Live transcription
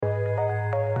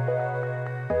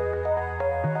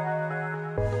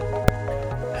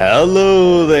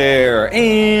Hello there,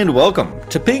 and welcome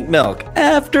to Pink Milk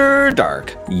After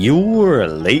Dark, your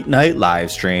late night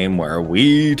live stream where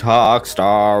we talk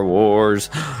Star Wars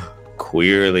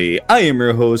queerly. I am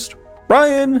your host,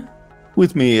 Brian.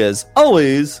 With me, as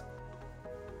always,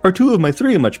 are two of my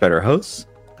three much better hosts,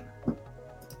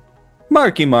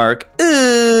 Marky Mark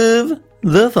of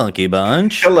the Funky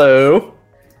Bunch. Hello.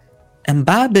 And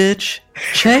bye, bitch,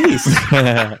 Chase.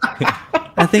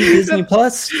 I think Disney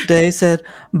Plus Day said,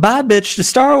 bye, bitch, to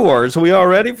Star Wars. Are we all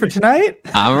ready for tonight?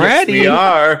 I'm ready. We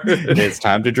are. It's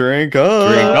time to drink up.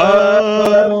 Drink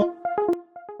up.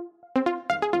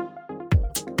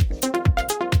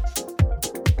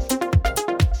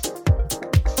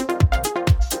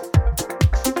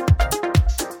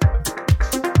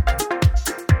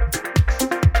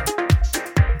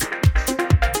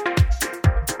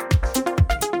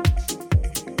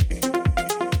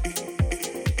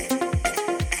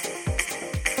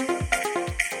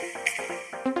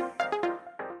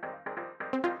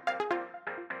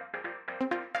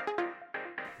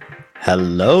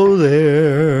 Hello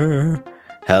there.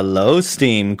 Hello,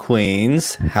 Steam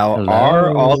Queens. How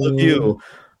are all of you?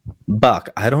 Buck,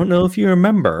 I don't know if you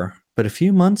remember, but a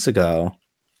few months ago,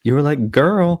 you were like,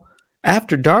 girl,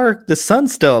 after dark, the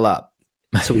sun's still up.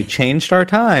 So we changed our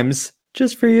times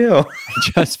just for you.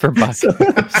 Just for Buck. So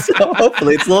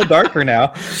hopefully it's a little darker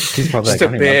now. He's probably Just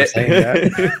like, a I don't remember bit. saying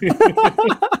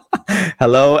that.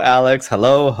 Hello, Alex.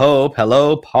 Hello, Hope.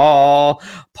 Hello, Paul.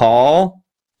 Paul,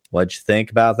 what'd you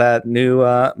think about that new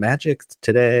Magic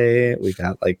today? We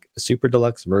got like a super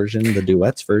deluxe version, the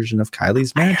duets version of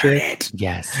Kylie's Magic.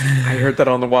 Yes. I heard that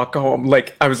on the walk home.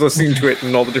 Like, I was listening to it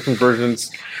in all the different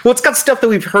versions. Well, it's got stuff that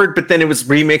we've heard, but then it was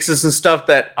remixes and stuff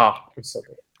that, it's so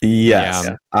good. Yes.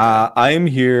 Yeah. I am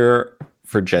here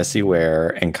for Jessie Ware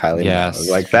and Kylie Yes.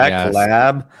 Minogue. Like that Yes.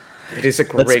 collab. It is a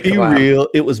Let's great be collab. real.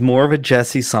 It was more of a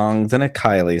Jessie song than a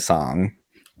Kylie song.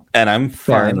 And I'm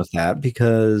fine with that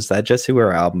because that Jessie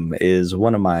Ware album is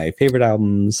one of my favorite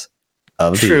albums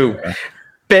of the True. year.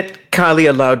 Bet Kylie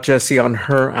allowed Jessie on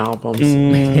her albums.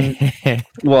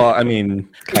 Well, I mean,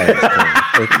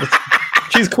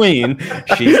 she's queen.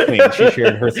 She's queen. She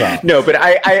shared her thoughts. No, but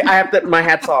I have that. My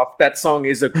hats off. That song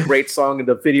is a great song, and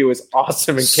the video is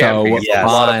awesome and So campy. It's yes. a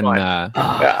lot of fun. fun.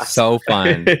 Yeah. So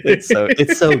fun. It's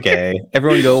so gay.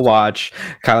 Everyone go watch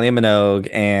Kylie Minogue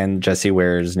and Jessie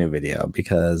Ware's new video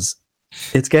because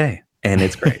it's gay and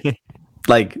it's great.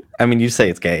 Like, I mean, you say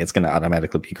it's gay, it's going to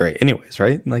automatically be great anyways,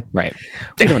 right? Like, Right.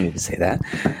 we don't need to say that.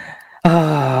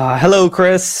 Hello,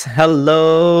 Chris.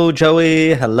 Hello,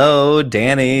 Joey. Hello,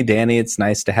 Danny. Danny, it's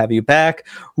nice to have you back.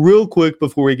 Real quick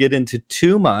before we get into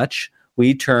too much,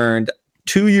 we turned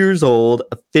 2 years old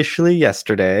officially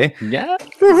yesterday. Yeah.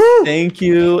 Thank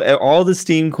you, all the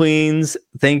Steam Queens.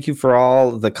 Thank you for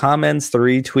all the comments, the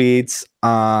retweets.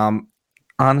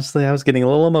 Honestly, I was getting a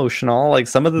little emotional. Like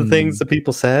some of the things that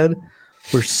people said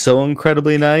were so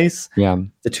incredibly nice. Yeah.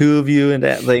 The two of you, and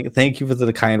like, thank you for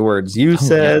the kind words you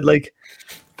said. Yeah. Like,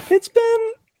 it's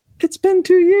been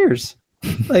 2 years.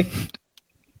 Like,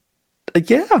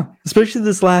 yeah, especially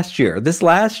this last year. This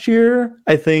last year,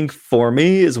 I think for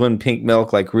me is when Pink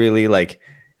Milk like really like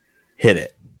hit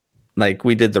it. Like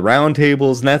we did the round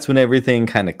tables, and that's when everything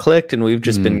kind of clicked, and we've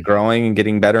just been growing and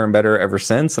getting better and better ever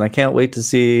since. And I can't wait to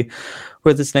see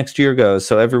where this next year goes.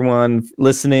 So everyone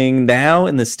listening now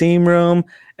in the Steam room,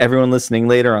 everyone listening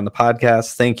later on the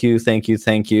podcast, thank you, thank you,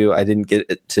 thank you. I didn't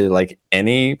get to like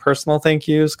any personal thank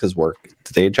yous because work,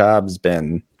 the day job has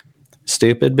been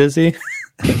stupid busy.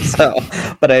 So,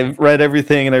 but I've read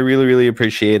everything and I really, really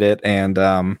appreciate it. And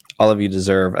all of you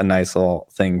deserve a nice little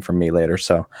thing from me later.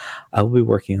 So I will be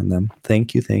working on them.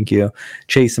 Thank you. Thank you.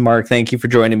 Chase and Mark, thank you for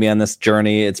joining me on this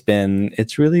journey. It's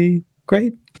really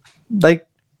great. Like,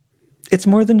 it's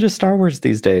more than just Star Wars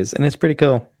these days, and it's pretty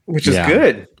cool. Which is Yeah.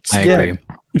 good. I agree.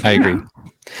 I agree.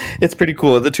 It's pretty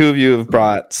cool. The two of you have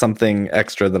brought something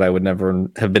extra that I would never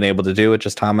have been able to do with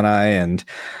just Tom and I. And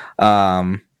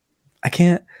I'm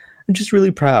just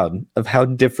really proud of how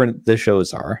different the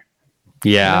shows are.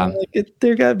 Yeah. You know, like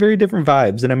they've got very different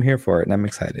vibes, and I'm here for it, and I'm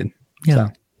excited. Yeah. So,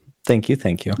 thank you.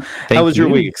 Thank you. Thank How was your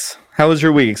you. weeks? How was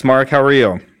your weeks? Mark, how are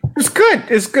you? It's good.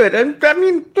 It's good. And I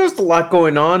mean, there's a lot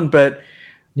going on, but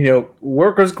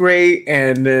work was great,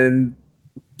 and then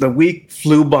the week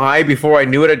flew by before I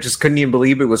knew it. I just couldn't even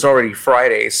believe it was already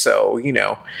Friday. So,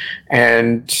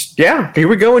 and yeah, here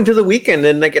we go into the weekend,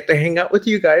 and I get to hang out with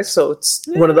you guys. So it's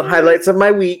one of the highlights of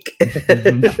my week.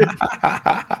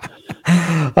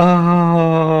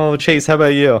 Oh, Chase, how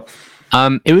about you?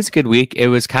 It was a good week. It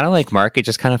was kind of like Mark. It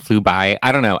just kind of flew by.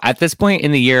 I don't know. At this point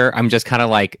in the year, I'm just kind of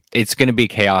like, it's going to be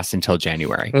chaos until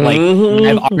January. Like,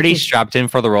 I've already strapped in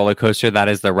for the roller coaster that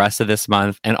is the rest of this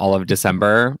month and all of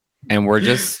December, and we're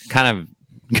just kind of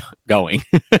going.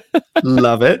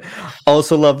 Love it.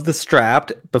 Also love the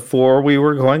strapped. Before we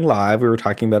were going live, we were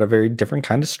talking about a very different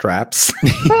kind of straps.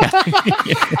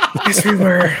 Yes, we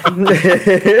were.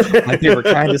 My favorite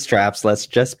kind of straps. Let's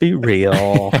just be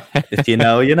real. If you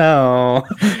know, you know.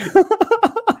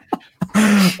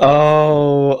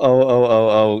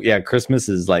 Oh. Yeah, Christmas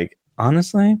is like,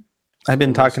 honestly, I've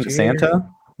been talking to Santa.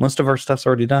 Most of our stuff's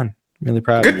already done. Really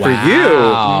proud. Good for you.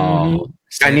 Wow.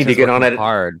 I need to get on it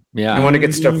hard. Yeah. I want to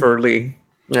get stuff early.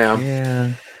 Yeah.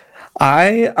 Yeah.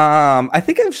 I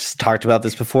think I've just talked about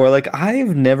this before. Like,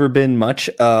 I've never been much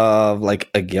of like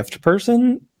a gift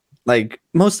person. Like,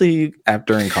 mostly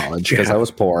during college because I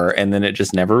was poor, and then it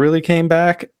just never really came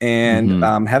back. And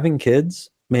having kids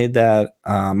made that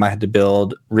I had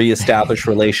to reestablish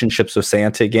relationships with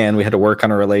Santa again. We had to work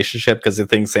on a relationship because I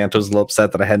think Santa was a little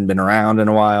upset that I hadn't been around in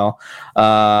a while.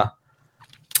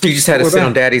 You just had to sit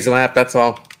on Daddy's lap. That's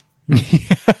all.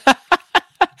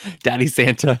 Daddy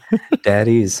Santa.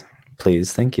 Daddies,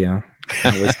 please, thank you.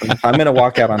 If I'm gonna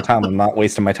walk out on time, I'm not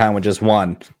wasting my time with just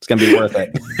one. It's gonna be worth it.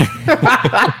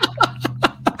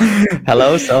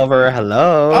 Hello, Silver.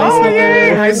 Hello. Oh,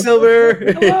 yay! Hi,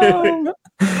 Silver. Hello.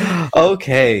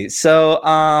 Okay, so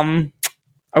are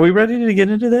we ready to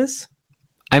get into this?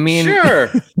 I mean,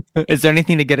 Sure. Is there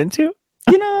anything to get into?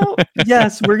 You know,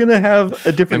 yes, we're gonna have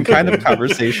a different kind of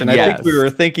conversation. I think we were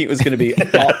thinking it was gonna be.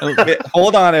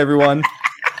 Hold on, everyone.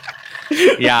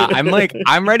 Yeah,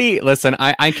 I'm ready. Listen,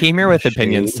 I came here with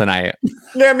opinions tonight.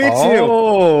 Yeah, me too.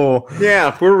 Oh,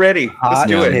 Yeah, we're ready. Let's hot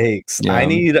do it. takes. Yeah. I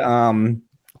need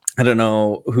I don't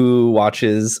know who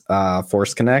watches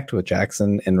Force Connect with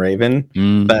Jackson and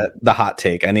Raven, but the hot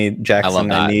take. I need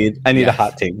Jackson. I need a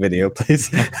hot take video, please.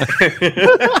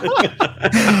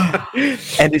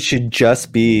 And it should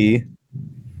just be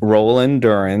Roland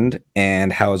Durand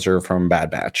and Hauser from Bad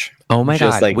Batch. Oh my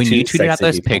Just god! like When two you tweeted out sexy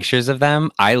those people. pictures of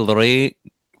them, I literally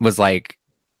was like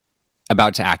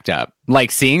about to act up.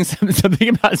 Like seeing something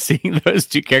about seeing those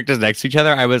two characters next to each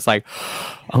other, I was like,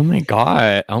 "Oh my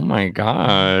god! Oh my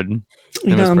god!"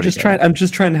 You know, I'm just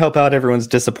trying to help out everyone's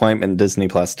disappointment Disney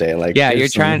Plus Day. Like, Yeah, you're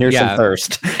trying. Here's Yeah, some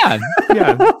thirst.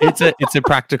 yeah. It's a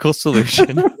practical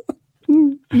solution.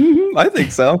 I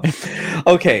think so.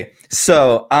 Okay,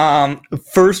 so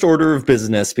first order of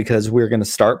business, because we're going to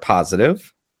start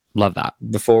positive Love that.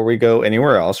 before we go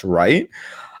anywhere else, right?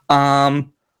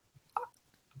 I'm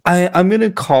going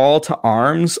to call to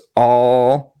arms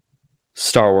all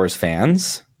Star Wars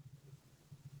fans,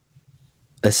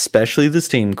 especially the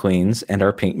Steam Queens and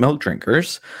our pink milk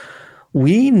drinkers.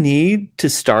 We need to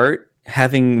start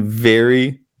having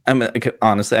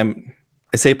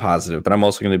I say positive, but I'm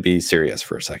also going to be serious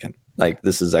for a second. Like,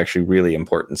 this is actually really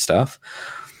important stuff.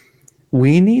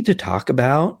 We need to talk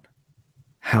about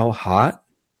how hot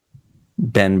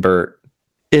Ben Burt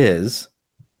is,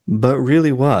 but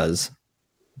really was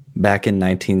back in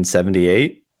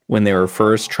 1978 when they were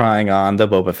first trying on the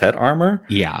Boba Fett armor.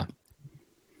 Yeah.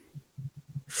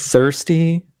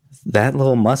 Thirsty, that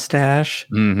little mustache,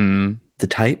 Mm-hmm. the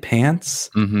tight pants,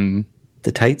 Mm-hmm.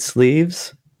 the tight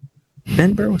sleeves.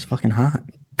 Ben Burt was fucking hot.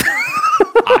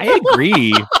 I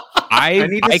agree. I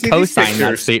need to see these co-sign that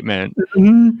pictures. statement.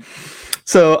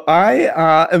 So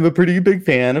I am a pretty big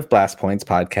fan of Blast Points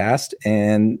podcast,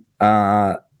 and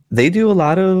they do a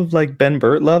lot of like Ben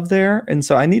Burt love there, and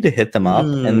so I need to hit them up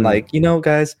and like, you know,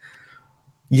 guys,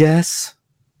 yes,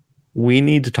 we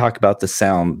need to talk about the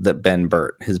sound that Ben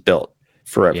Burt has built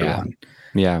for everyone.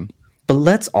 Yeah. But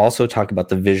let's also talk about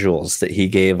the visuals that he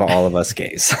gave all of us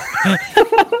gays.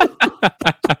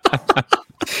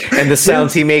 And the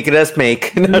sounds he making us make.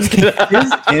 His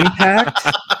impact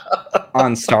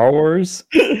on Star Wars,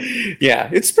 Yeah,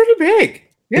 it's pretty big.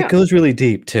 Yeah. it goes really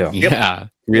deep too. Yeah.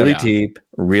 Really Yeah. deep,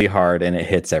 really hard, and it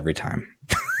hits every time.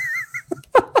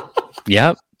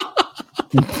 Yep.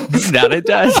 That it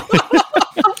does.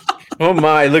 Oh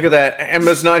my, look at that.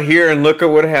 Emma's not here and look at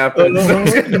what happened.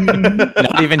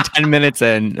 Not even 10 minutes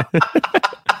in.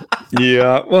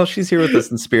 Yeah, well, she's here with us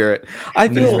in spirit. I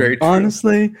That's feel, very true.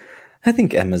 honestly, I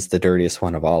think Emma's the dirtiest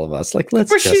one of all of us. Like, let's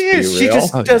But just she be is. She real.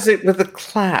 just does it with a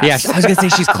class. Yeah, I was going to say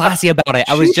she's classy about it.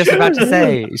 I was just about to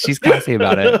say she's classy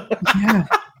about it. Yeah.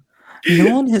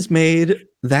 No one has made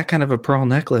that kind of a pearl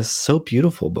necklace so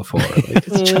beautiful before. Like,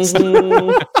 it's just...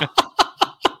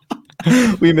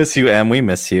 We miss you, Em. We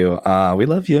miss you. We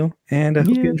love you, and I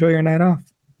hope you enjoy your night off.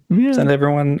 Send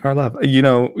everyone our love.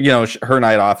 Her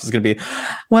night off is going to be,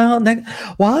 well,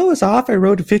 while I was off, I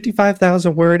wrote a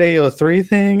 55,000 word AO3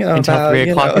 thing until 3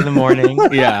 o'clock in the morning.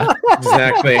 Yeah,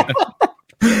 exactly.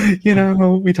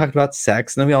 We talked about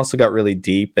sex, and then we also got really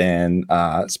deep and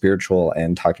spiritual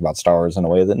and talked about Star Wars in a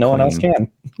way that no one else can.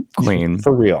 Queen.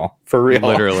 For real.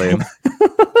 Literally.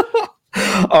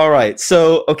 All right.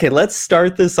 So, okay, let's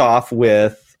start this off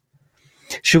with,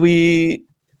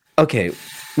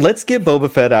 let's get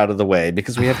Boba Fett out of the way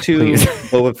because we have two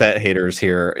Boba Fett haters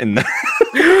here in the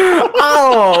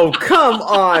Oh, come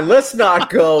on. Let's not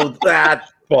go that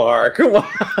far. Come on.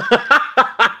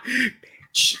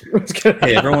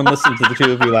 Hey, everyone listened to the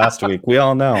two of you last week. We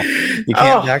all know. You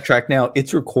can't backtrack now.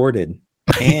 It's recorded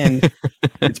and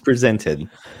it's presented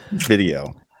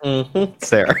video. Mm-hmm. It's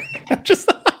there.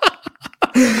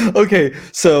 Okay,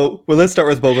 so let's start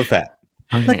with Boba Fett.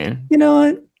 Okay. You know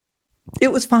what?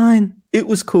 It was fine. It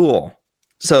was cool.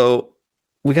 So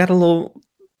we got a little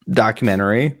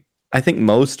documentary. I think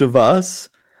most of us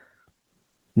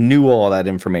knew all that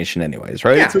information anyways,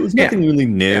 right? Yeah, so it was nothing really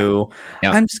new.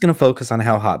 Yeah. I'm just going to focus on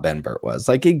how hot Ben Burt was.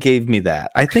 Like, it gave me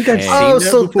that. I think I've seen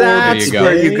so before, that's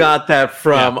where you got that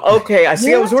from. Yeah. Okay, I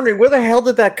see. Yeah. I was wondering, where the hell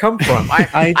did that come from?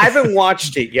 I haven't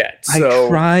watched it yet. So I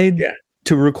tried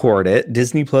to record it.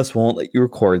 Disney Plus won't let you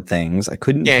record things. I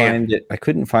couldn't find it. I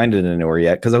couldn't find it anywhere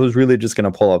yet because I was really just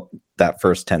going to pull up that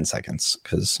first 10 seconds.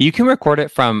 Because you can record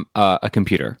it from a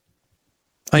computer.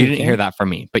 You didn't hear that from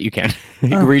me, but you can.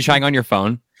 Were you trying on your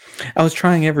phone? I was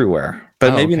trying everywhere,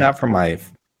 but maybe not from my.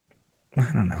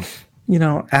 I don't know.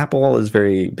 Apple is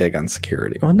very big on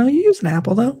security. Well, no, you use an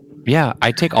Apple though. Yeah,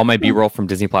 I take all my B-roll from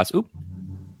Disney Plus. Oop.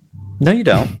 No, you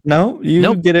don't. No,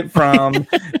 you get it from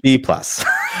B Plus.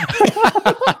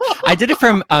 I did it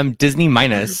from Disney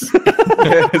Minus.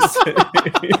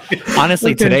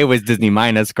 Honestly, today was Disney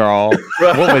Minus, girl.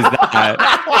 What was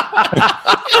that?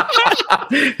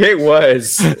 It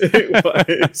was.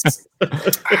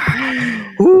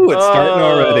 Ooh, it's starting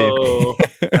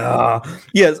already.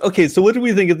 Yes. Okay. So, what do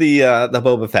we think of the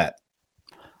Boba Fett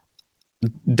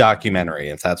documentary,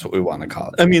 if that's what we want to call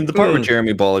it? I mean, the part with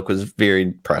Jeremy Bulloch was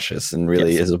very precious, and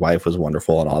really his wife was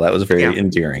wonderful, and all that was very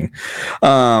endearing.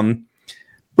 But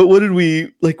what did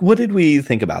we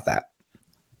think about that?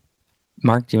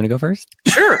 Mark, do you want to go first?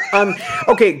 Sure.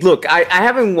 Okay, look, I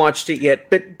haven't watched it yet,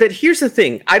 but here's the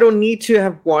thing. I don't need to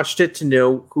have watched it to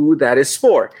know who that is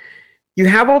for. You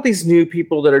have all these new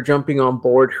people that are jumping on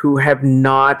board who have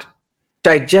not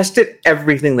digested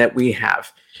everything that we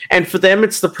have. And for them,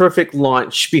 it's the perfect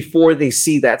launch before they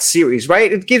see that series,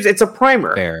 right? It's a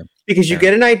primer. Because you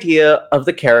get an idea of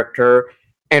the character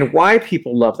and why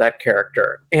people love that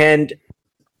character. And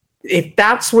if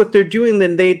that's what they're doing,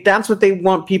 then that's what they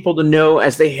want people to know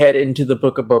as they head into the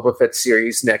Book of Boba Fett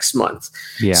series next month.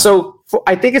 Yeah. So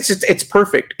I think it's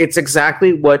perfect. It's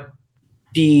exactly what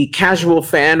the casual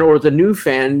fan or the new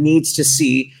fan needs to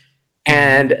see,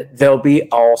 and they'll be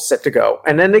all set to go.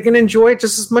 And then they can enjoy it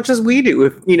just as much as we do,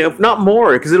 if not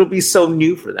more, because it'll be so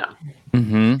new for them.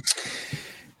 Mm-hmm.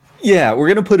 Yeah, we're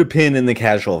going to put a pin in the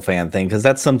casual fan thing because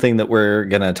that's something that we're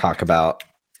going to talk about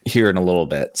here in a little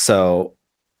bit. So,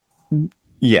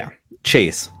 yeah.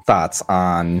 Chase, thoughts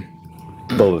on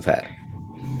Boba Fett?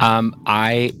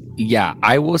 I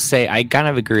will say I kind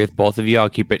of agree with both of you. I'll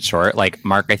keep it short. Like,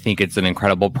 Mark, I think it's an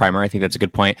incredible primer. I think that's a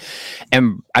good point.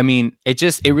 And I mean, it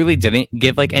really didn't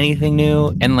give like anything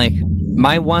new. And like,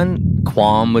 my one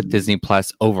qualm with Disney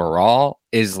Plus overall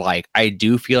is like, I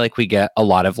do feel like we get a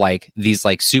lot of like these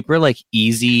like super like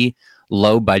easy,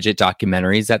 low budget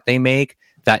documentaries that they make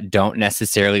that don't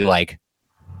necessarily like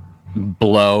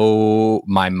blow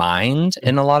my mind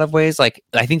in a lot of ways. Like,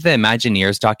 I think the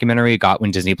Imagineers documentary we got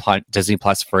when Disney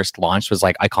Plus first launched was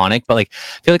like iconic, but like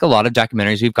I feel like a lot of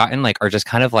documentaries we've gotten like are just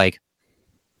kind of like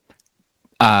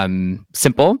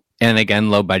simple and again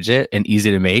low budget and easy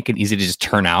to make and easy to just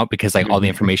turn out because like all the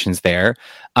information's there.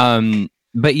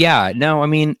 But yeah, no, I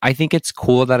mean, I think it's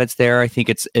cool that it's there. I think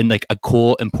it's in like a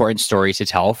cool, important story to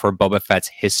tell for Boba Fett's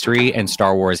history and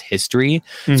Star Wars history.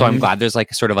 Mm-hmm. So I'm glad there's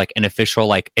like sort of like an official,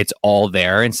 like it's all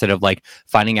there instead of like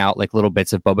finding out like little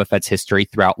bits of Boba Fett's history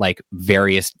throughout like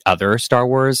various other Star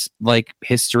Wars like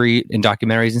history and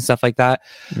documentaries and stuff like that.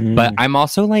 Mm. But I'm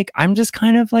also like, I'm just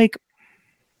kind of like,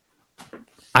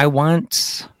 I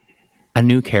want a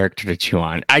new character to chew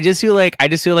on. I just feel like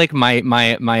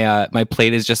my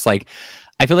plate is just like,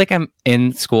 I feel like I'm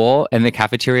in school and the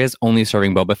cafeteria is only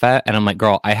serving Boba Fett. And I'm like,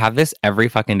 girl, I have this every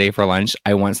fucking day for lunch.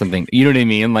 I want something, you know what I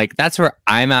mean? Like, that's where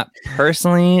I'm at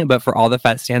personally. But for all the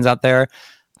Fett stands out there,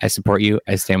 I support you.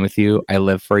 I stand with you. I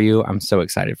live for you. I'm so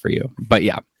excited for you. But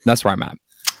yeah, that's where I'm at.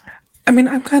 I mean,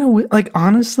 I'm kind of like,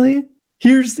 honestly,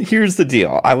 here's the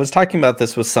deal. I was talking about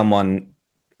this with someone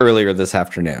earlier this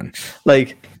afternoon.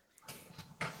 Like,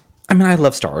 I mean, I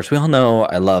love Star Wars. We all know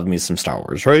I love me some Star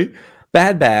Wars, right?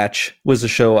 Bad Batch was a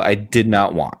show I did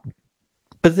not want.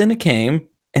 But then it came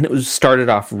and it was started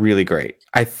off really great.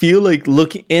 I feel like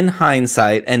looking in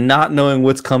hindsight and not knowing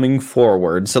what's coming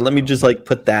forward. So let me just like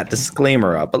put that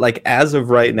disclaimer up. But like as of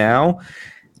right now,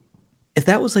 if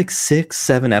that was like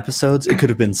 6-7 episodes, it could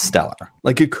have been stellar.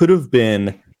 Like it could have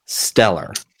been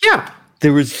stellar. Yeah.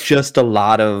 There was just a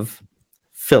lot of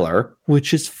filler,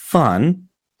 which is fun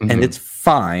and it's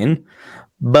fine,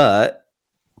 but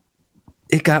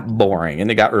it got boring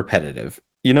and it got repetitive.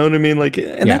 You know what I mean? Like,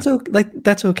 and that's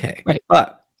okay. Right.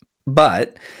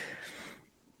 But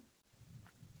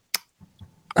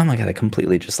oh my god, I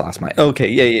completely just lost my. Okay,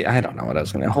 yeah. I don't know what I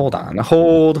was gonna.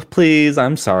 Hold, please.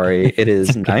 I'm sorry. It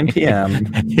is 9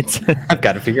 p.m. I've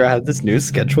got to figure out how this new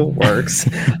schedule works.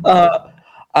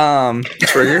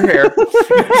 For your hair.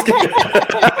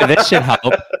 This should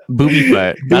help. Booby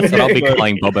foot. That's what I'll be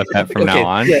calling Boba Fett from now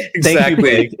on. Yeah, Exactly. Thank you,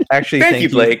 Blake. Actually, Thank you,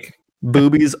 Blake.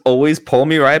 Boobies always pull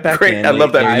me right back Great. in. I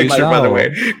love that you picture, by the go.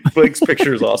 way. Blake's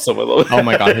picture is awesome. I love it. Oh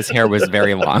my god, his hair was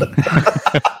very long.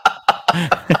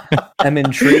 I'm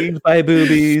intrigued by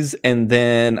boobies, and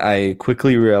then I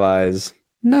quickly realize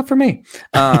not for me.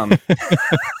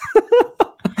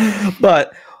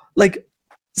 But like,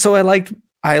 so I liked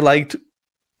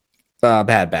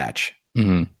Bad Batch.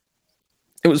 Mm-hmm.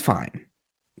 It was fine.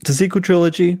 The sequel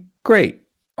trilogy, great.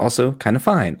 Also kind of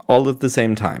fine. All at the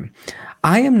same time.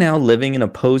 I am now living in a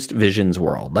post-Visions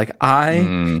world. Like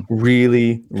I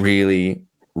really, really,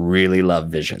 really love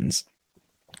Visions.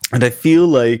 And I feel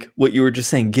like what you were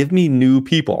just saying, give me new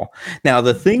people. Now,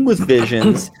 the thing with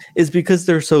Visions is because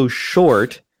they're so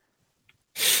short,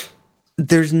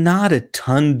 there's not a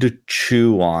ton to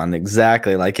chew on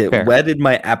exactly. Like it Fair. whetted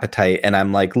my appetite, and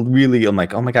I'm like, oh my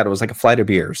god, it was like a flight of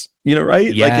beers. You know, right?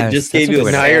 Like it Yes, just that's gave a you good a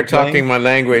way to Now you're sampling. talking my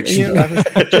language. You know,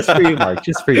 just for you, Mark.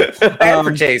 Just for you. Bad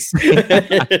for taste.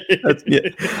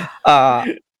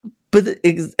 But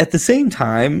at the same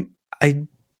time, I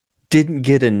didn't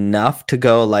get enough to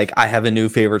go like I have a new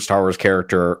favorite Star Wars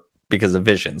character because of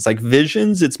Visions. Like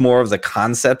Visions, it's more of the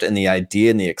concept and the idea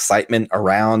and the excitement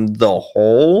around the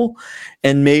whole,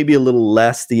 and maybe a little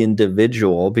less the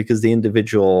individual, because the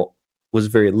individual was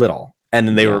very little and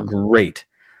then they were great.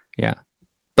 Yeah.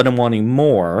 But I'm wanting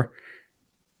more,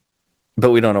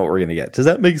 but we don't know what we're going to get. Does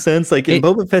that make sense? Like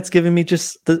Boba Fett's giving me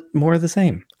just more of the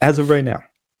same as of right now.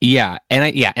 Yeah,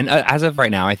 and as of right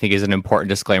now, I think is an important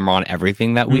disclaimer on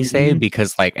everything that we say,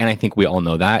 because like, and I think we all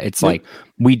know that it's like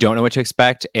we don't know what to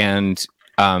expect, and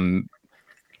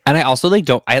I also like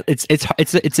don't. I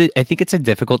think it's a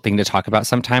difficult thing to talk about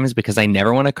sometimes, because I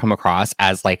never want to come across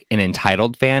as like an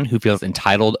entitled fan who feels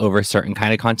entitled over certain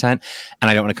kind of content, and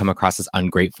I don't want to come across as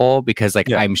ungrateful, because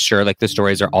like I'm sure like the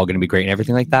stories are all going to be great and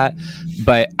everything like that,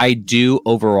 but I do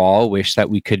overall wish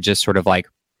that we could just sort of like.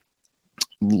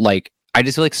 I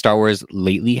just feel like Star Wars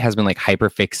lately has been like hyper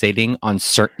fixating on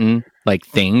certain like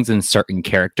things and certain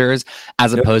characters,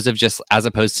 as opposed to just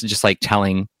like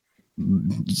telling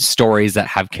stories that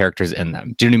have characters in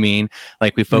them. Do you know what I mean?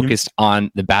 Like we focused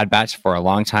on the Bad Batch for a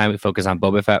long time. We focused on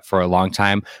Boba Fett for a long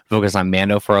time. We focused on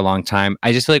Mando for a long time.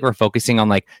 I just feel like we're focusing on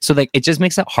like, so like it just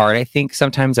makes it hard, I think,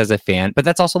 sometimes as a fan, but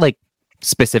that's also like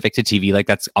specific to TV. Like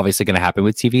that's obviously going to happen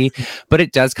with TV, but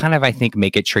it does kind of, I think,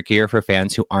 make it trickier for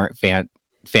fans who aren't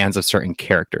fans of certain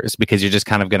characters, because you're just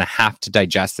kind of going to have to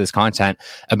digest this content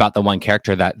about the one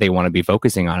character that they want to be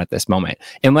focusing on at this moment,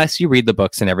 unless you read the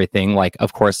books and everything. Like,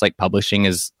 of course, like publishing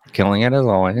is killing it as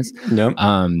always.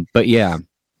 But yeah,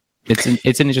 it's an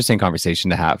interesting conversation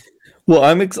to have. Well,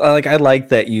 I like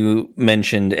that you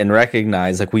mentioned and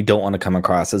recognize like we don't want to come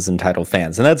across as entitled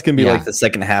fans, and that's going to be like the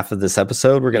second half of this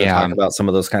episode. We're going to talk about some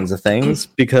of those kinds of things,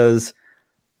 because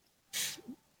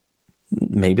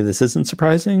maybe this isn't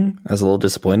surprising. I was a little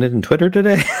disappointed in Twitter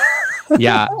today.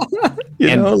 Yeah.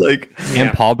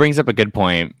 And Paul brings up a good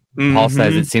point. Paul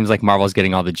says it seems like Marvel's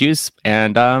getting all the juice,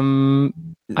 and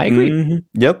I agree.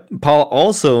 Yep. Paul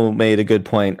also made a good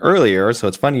point earlier, so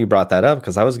it's funny you brought that up,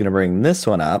 because I was going to bring this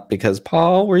one up, because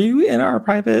Paul, were you in our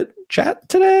private chat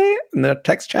today, in the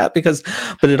text chat?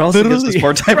 But it also gives us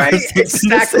more time. Right?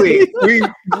 Exactly.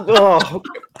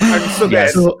 I'm so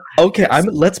bad. So, okay,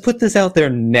 let's put this out there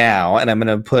now, and I'm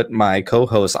going to put my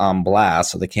co-hosts on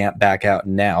blast so they can't back out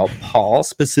now. Paul,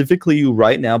 specifically you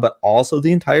right now, but also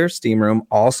the entire Steam Room,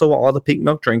 also all the Pink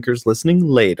Milk drinkers listening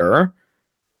later.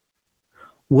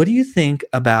 What do you think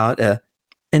about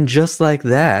and just like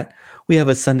that, we have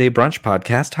a Sunday brunch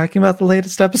podcast talking about the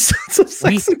latest episodes of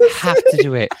Sex We and the have to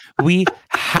do it. We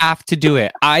have to do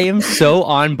it. I am so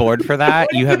on board for that.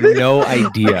 You have no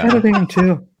idea. Editing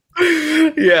too.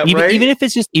 Yeah, right. Even if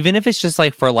it's just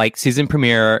like for like season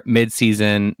premiere,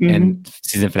 mid-season, and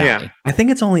season finale. Yeah. I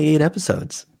think it's only 8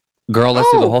 episodes. Girl,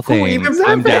 let's do the whole cool, thing. even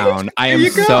I'm perfect. down. I am There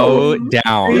you go. so There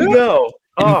down. you go.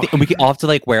 Oh, And we can all have to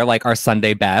like wear like our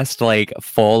Sunday best, like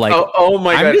full like. oh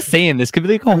my I'm god! just saying this could be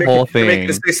like a Make whole it- thing. Make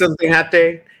this say something hat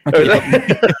day.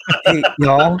 Okay. Hey,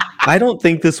 y'all, I don't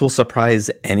think this will surprise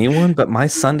anyone, but my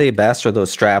Sunday best are those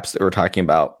straps that we're talking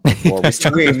about before we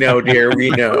start. We know, dear. We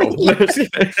know. And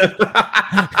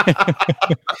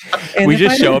We if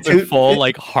just I show don't up in toot- full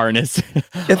like harness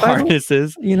I don't-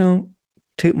 harnesses. you know,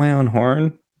 toot my own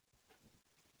horn.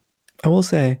 I will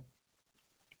say,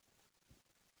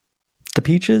 the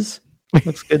peaches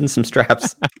looks good in some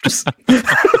straps. Just,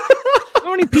 How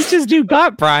many peaches do you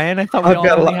got, Brian? I thought we all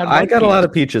only had I one got a peach. lot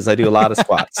of peaches. I do a lot of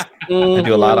squats. I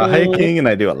do a lot of hiking, and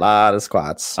I do a lot of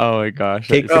squats. Oh my gosh.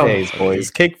 Cake that for is so days, funny.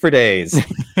 boys. Cake for days.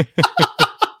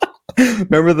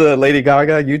 Remember the Lady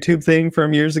Gaga YouTube thing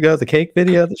from years ago? The cake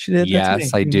video that she did? That's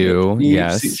Yes, me. I do.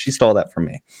 Yes. She stole that from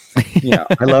me. Yeah,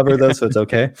 I love her though, so it's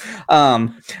okay.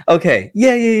 Okay.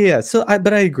 Yeah.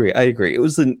 But I agree. It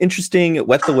was an interesting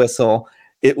wet the whistle.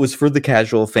 It was for the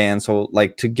casual fan. So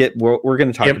like we're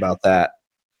going to talk Yep. about that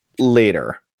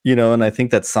later, and I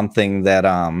think that's something that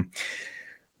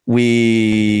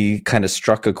we kind of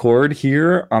struck a chord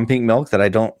here on Pink Milk that I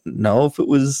don't know if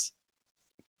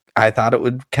I thought it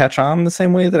would catch on the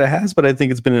same way that it has, but I think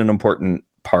it's been an important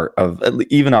part of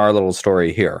even our little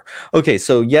story here. Okay,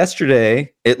 so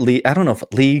yesterday I don't know if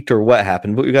it leaked or what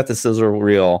happened, but we got the sizzle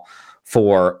reel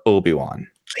for Obi-Wan.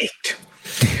 Leaked.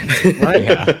 Right?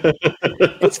 Yeah.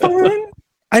 It's fine.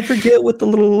 I forget what the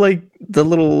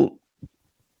little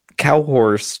cow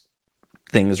horse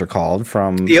things are called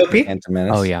from EOP? Phantom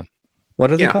Menace. Oh yeah.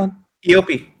 What are they Yeah. called?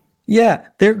 EOP. Yeah,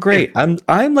 they're great. I'm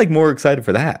like more excited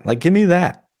for that. Like, give me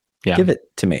that. Yeah. Give it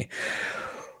to me.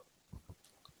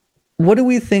 What do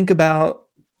we think about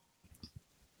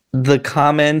the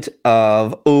comment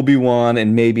of Obi-Wan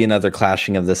and maybe another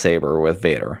clashing of the saber with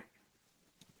Vader?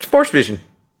 Force vision.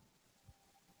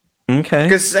 Okay.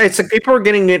 Because it's like people are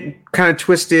getting it kind of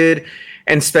twisted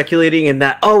and speculating in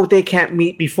that, they can't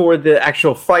meet before the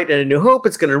actual fight in A New Hope.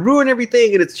 It's going to ruin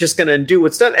everything and it's just going to undo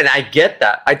what's done. And I get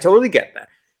that. I totally get that.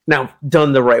 Now,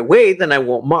 done the right way, then I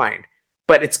won't mind.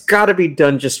 But it's got to be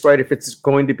done just right if it's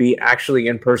going to be actually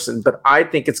in person. But I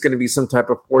think it's going to be some type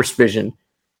of force vision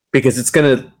because it's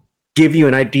going to give you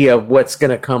an idea of what's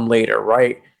going to come later,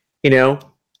 right?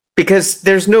 Because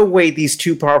there's no way these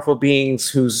two powerful beings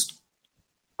whose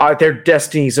their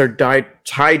destinies are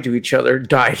tied to each other,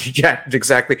 tied to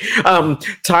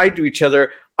each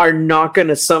other, are not going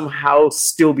to somehow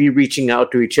still be reaching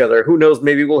out to each other. Who knows?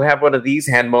 Maybe we'll have one of these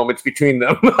hand moments between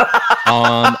them.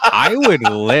 I would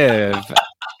live.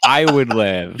 Yeah.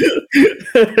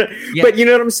 But you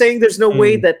know what I'm saying? There's no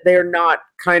way that they're not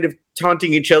kind of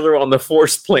taunting each other on the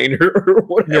force plane or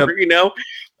whatever,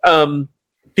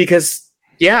 because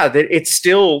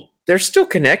they're still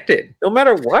connected no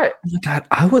matter what. Oh my God,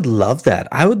 I would love that.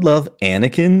 I would love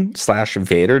Anakin /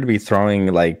 Vader to be throwing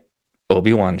like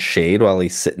Obi-Wan shade while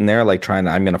he's sitting there, like I'm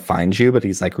going to find you, but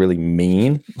he's like really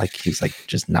mean. Like he's like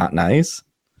just not nice.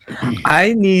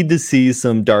 I need to see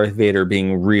some Darth Vader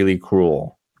being really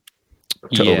cruel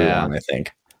to Obi-Wan, I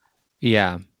think.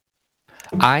 Yeah.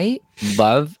 I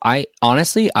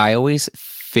honestly always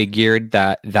figured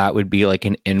that would be like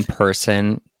an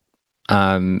in-person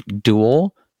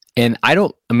duel. And I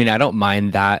don't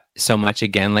mind that so much,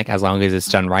 again, like as long as it's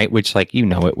done right, which like,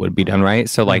 it would be done right.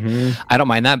 So like, I don't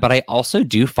mind that, but I also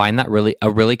do find that a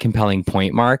really compelling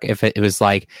point, Mark. If it was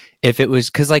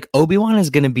because like Obi-Wan is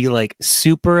going to be like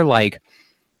super like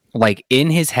in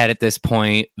his head at this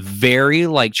point, very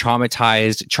like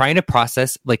traumatized, trying to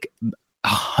process like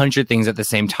 100 things at the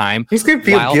same time. He's gonna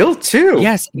feel guilt too.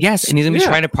 Yes, and he's gonna be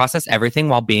trying to process everything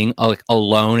while being like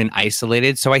alone and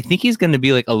isolated. So I think he's gonna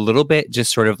be like a little bit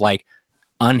just sort of like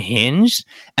unhinged,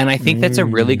 and I think that's a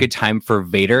really good time for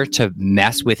Vader to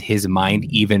mess with his mind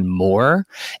even more.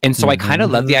 And so I kind of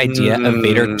love the idea of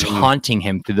Vader taunting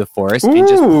him through the Force and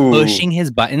just pushing his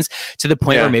buttons to the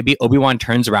point where maybe Obi-Wan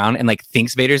turns around and like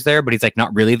thinks Vader's there, but he's like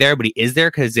not really there, but he is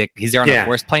there because he's there on a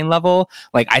Force plane level.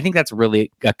 Like I think that's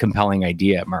really a compelling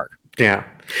idea, Mark. Yeah.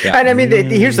 And I mean,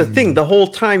 here's the thing: the whole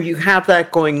time you have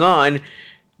that going on,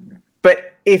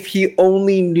 but if he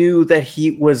only knew that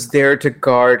he was there to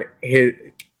guard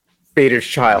Vader's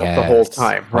child the whole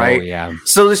time, right? Oh, yeah.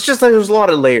 So it's just like there's a lot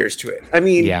of layers to it. I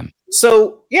mean,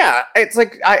 So yeah, it's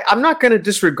like I'm not going to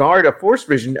disregard a Force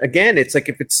vision. Again, it's like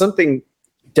if it's something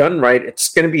done right,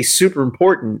 it's going to be super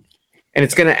important, and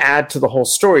it's going to add to the whole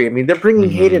story. I mean, they're bringing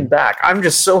Hayden back. I'm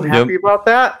just so happy about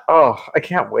that. Oh, I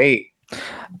can't wait.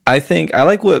 I think I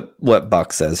like what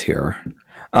Buck says here.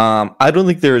 I don't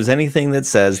think there is anything that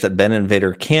says that Ben and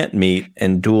Vader can't meet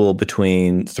and duel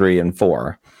between 3 and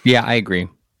 4. Yeah, I agree.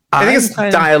 I think it's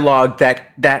dialogue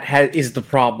that is the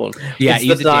problem. Yeah, it's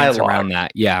easy to dance around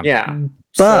that. Yeah. Yeah.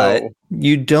 But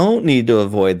you don't need to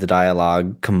avoid the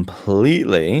dialogue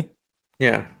completely.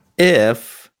 Yeah.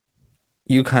 If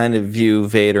you kind of view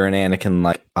Vader and Anakin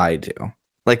like I do.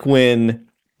 Like when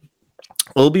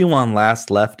Obi-Wan last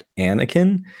left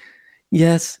Anakin,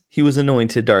 yes, he was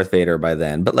anointed Darth Vader by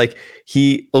then, but like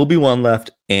Obi-Wan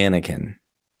left Anakin.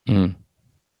 Can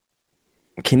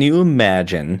you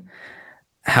imagine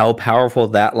how powerful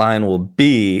that line will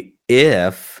be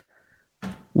if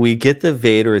we get the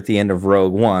Vader at the end of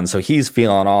Rogue One? So he's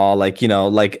feeling all like,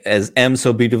 like as M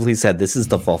so beautifully said, this is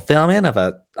the fulfillment of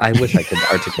I wish I could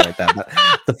articulate that, but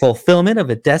the fulfillment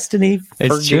of a destiny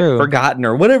forgotten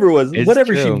or whatever it was,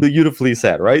 whatever she beautifully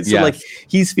said, right? So like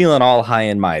he's feeling all high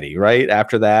and mighty, right?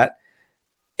 After that.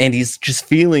 And he's just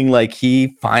feeling like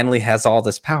he finally has all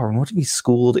this power. And what if he's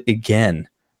schooled again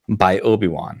by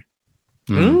Obi-Wan?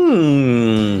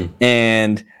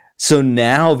 And so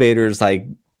now Vader's like,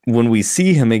 when we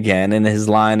see him again in his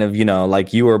line of,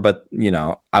 like you were, but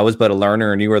I was but a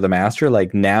learner and you were the master.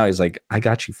 Like now he's like, I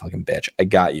got you, fucking bitch. I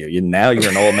got you. Now you're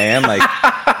an old man. Like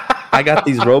I got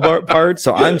these robot parts.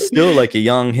 So I'm still like a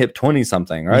young hip 20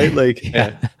 something. Right. Like,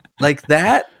 like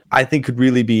that I think could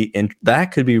really be,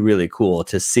 that could be really cool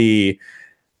to see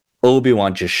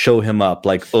Obi-Wan just show him up.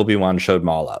 Like Obi-Wan showed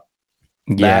Maul up.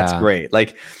 That's great.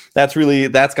 Like that's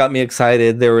got me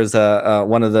excited. There was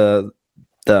one of the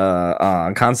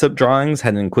concept drawings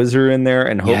had an Inquisitor in there,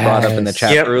 and Hope brought up in the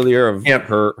chat earlier of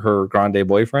her Grande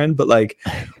boyfriend. But like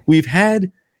we've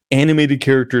had animated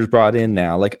characters brought in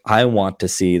now. Like I want to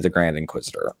see the Grand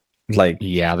Inquisitor. Like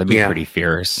that'd be pretty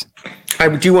fierce. I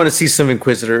do want to see some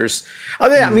Inquisitors.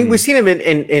 I mean, we've seen them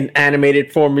in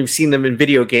animated form. We've seen them in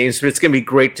video games, but it's going to be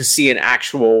great to see an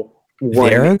actual one.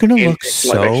 They're going to look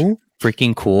so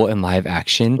freaking cool in live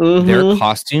action. Their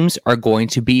costumes are going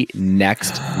to be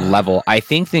next level. I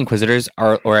think the Inquisitors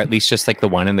are, or at least just like the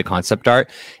one in the concept art,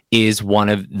 is one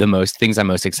of the most things I'm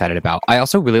most excited about. I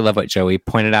also really love what Joey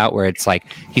pointed out, where it's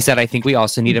like he said, I think we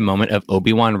also need a moment of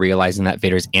Obi-Wan realizing that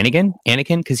Vader's Anakin,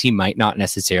 because he might not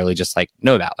necessarily just like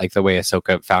know that, like the way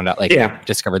Ahsoka found out,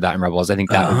 discovered that in Rebels. I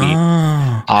think that would be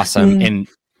awesome. And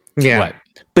what?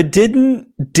 But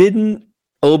didn't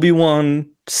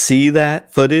Obi-Wan see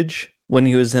that footage when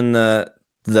he was in the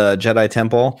Jedi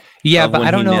Temple? Yeah, but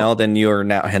I don't know. Nailed, and you're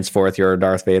now henceforth you're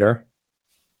Darth Vader.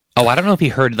 Oh, I don't know if he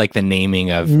heard like the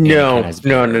naming of no. I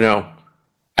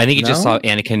think he just saw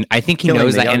Anakin. I think he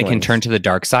knows that Anakin turned to the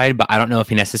dark side, but I don't know if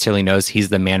he necessarily knows he's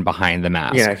the man behind the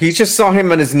mask. Yeah, he just saw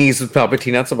him on his knees with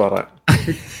Palpatine. That's about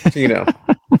it. He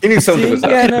knew something was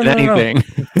up. Anything.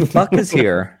 Buck is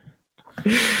here.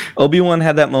 Obi-Wan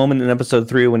had that moment in episode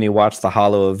 3 when he watched the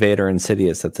hollow of Vader and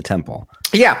Sidious at the temple.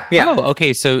 Yeah. Oh,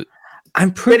 okay. So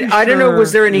I'm pretty sure. I don't know.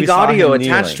 Was there any audio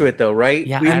attached to it though? Right?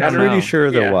 Yeah, I'm pretty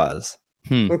sure there was.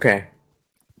 Okay.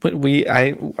 But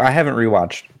I haven't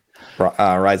rewatched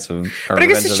Rise of. But I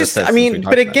guess it's just. I mean,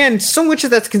 but again, so much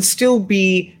of that can still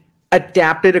be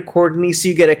adapted accordingly, so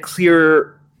you get a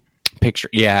clear picture.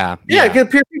 Yeah, get a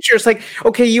clear picture. It's like,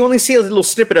 okay, you only see a little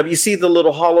snippet of it. You see the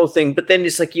little hollow thing, but then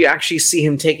it's like you actually see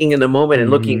him taking in the moment and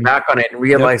looking back on it and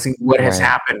realizing what has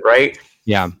happened, right?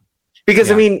 Yeah. Because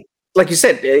I mean, like you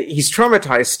said, he's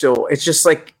traumatized still. It's just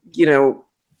like,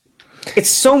 it's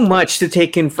so much to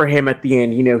take in for him at the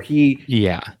end. He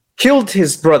killed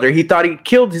his brother. He thought he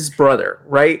killed his brother,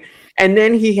 right? And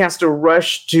then he has to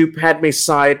rush to Padme's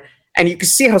side, and you can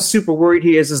see how super worried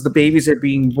he is as the babies are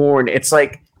being born. It's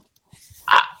like,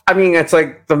 I mean, it's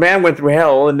like the man went through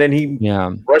hell, and then he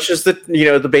rushes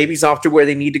the babies off to where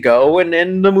they need to go, and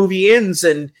then the movie ends,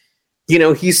 and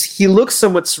he looks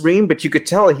somewhat serene, but you could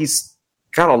tell he's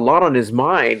got a lot on his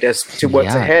mind as to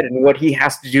what's ahead and what he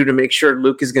has to do to make sure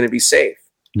Luke is going to be safe.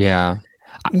 Yeah.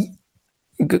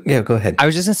 Go ahead. I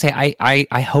was just gonna say,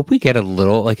 I hope we get a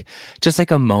little just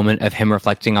a moment of him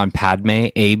reflecting on Padme,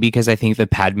 because I think the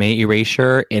Padme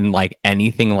erasure in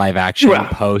anything live action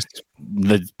post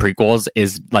the prequels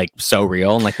is so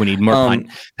real, and we need more fun.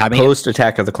 Post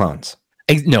Attack of the Clones.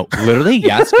 No, literally,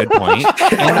 yes, good point.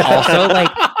 And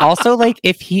also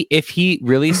if he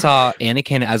really saw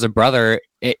Anakin as a brother,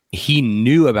 he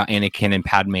knew about Anakin and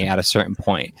Padme at a certain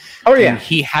point. Oh yeah, and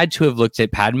he had to have looked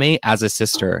at Padme as a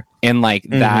sister, and like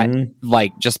that,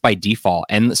 like just by default.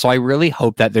 And so I really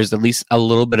hope that there's at least a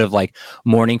little bit of like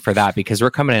mourning for that, because we're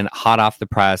coming in hot off the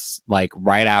press, like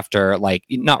right after, like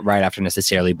not right after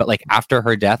necessarily, but like after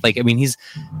her death. Like, I mean,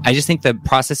 I just think the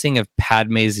processing of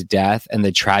Padme's death and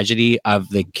the tragedy of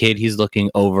the kid he's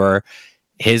looking over,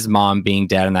 his mom being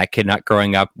dead, and that kid not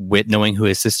growing up with knowing who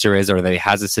his sister is, or that he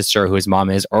has a sister, or who his mom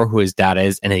is, or who his dad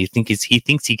is, and he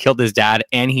thinks he killed his dad,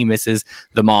 and he misses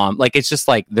the mom. Like, it's just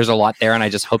like there's a lot there, and I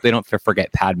just hope they don't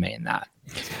forget Padme in that.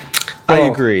 I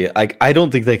agree. I don't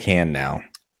think they can now.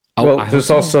 Well, there's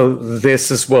also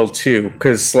this as well too,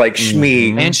 because like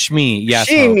Shmi and Shmi, yes,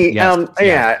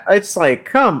 yeah, it's like,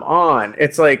 come on,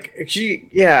 it's like it's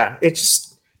just.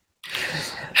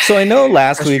 So I know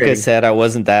last week I said I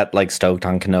wasn't that like stoked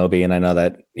on Kenobi, and I know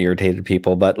that irritated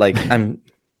people, but like I'm,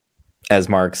 as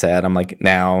Mark said, I'm like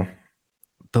now,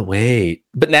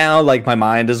 but now like my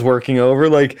mind is working over.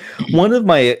 Like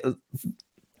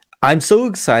I'm so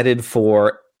excited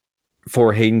for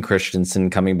Hayden Christensen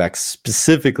coming back,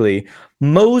 specifically,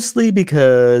 mostly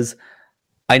because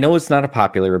I know it's not a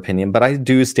popular opinion, but I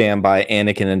do stand by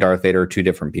Anakin and Darth Vader are two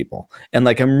different people. And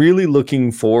like, I'm really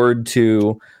looking forward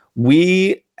to,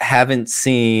 we haven't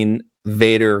seen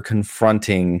Vader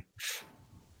confronting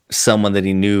someone that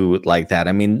he knew like that.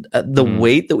 I mean, the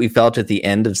weight that we felt at the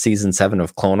end of season 7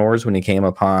 of Clone Wars when he came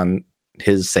upon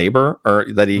his saber, or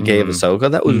that he gave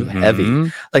Ahsoka, that was heavy.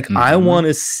 Like, I want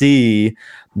to see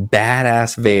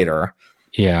badass Vader.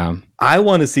 Yeah. I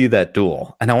want to see that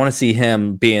duel, and I want to see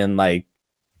him being like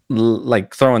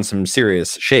throwing some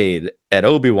serious shade at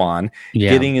Obi-Wan,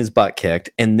 getting his butt kicked,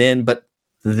 and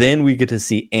then we get to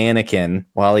see Anakin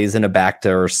while he's in a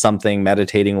bacta or something,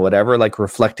 meditating, whatever, like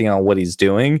reflecting on what he's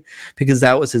doing, because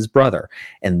that was his brother.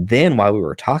 And then while we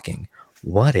were talking,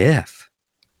 what if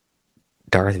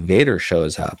Darth Vader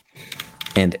shows up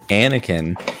and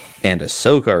Anakin and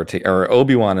Ahsoka or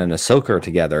Obi-Wan and Ahsoka are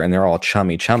together, and they're all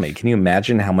chummy? Can you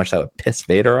imagine how much that would piss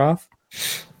Vader off?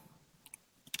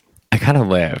 I kind of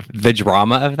live. The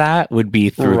drama of that would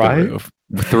be through the roof.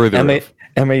 Through the roof.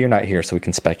 Emma, you're not here, so we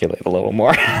can speculate a little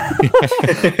more.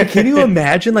 Can you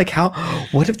imagine, like,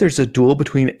 what if there's a duel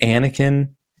between Anakin,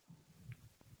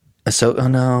 Ahsoka? Oh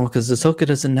no, because Ahsoka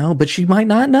doesn't know, but she might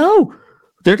not know.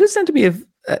 There doesn't have to be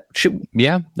that's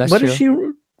that's what true. Is she,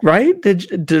 right?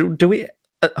 Do we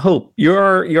Hope,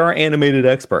 you're our animated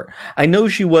expert. I know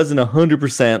she wasn't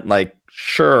 100% like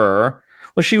sure.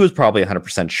 Well, she was probably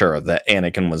 100% sure that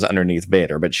Anakin was underneath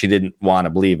Vader, but she didn't want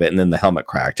to believe it. And then the helmet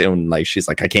cracked, and like she's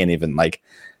like, I can't even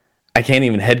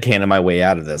headcanon my way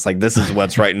out of this. Like, this is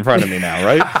what's right in front of me now,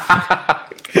 right?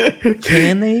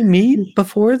 Can they meet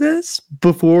before this?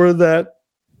 Before that?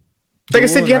 Like I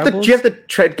said, you have to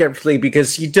tread carefully,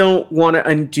 because you don't want to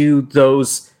undo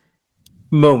those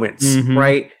moments,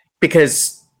 right?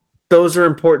 Because those are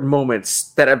important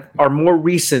moments that are more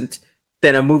recent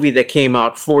than a movie that came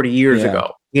out 40 years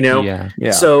ago, you know?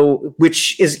 Yeah. So,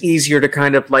 which is easier to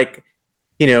kind of like,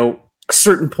 you know, a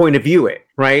certain point of view it,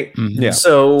 right? Yeah.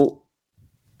 So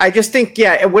I just think,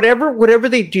 whatever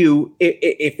they do,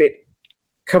 if it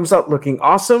comes out looking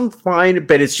awesome, fine,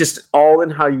 but it's just all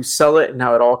in how you sell it and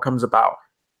how it all comes about.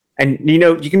 And, you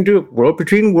know, you can do a World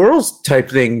Between Worlds type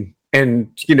thing and,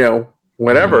 you know,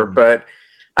 whatever, but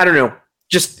I don't know.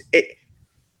 Just,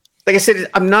 like I said,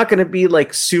 I'm not going to be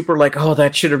like super like, oh,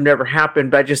 that should have never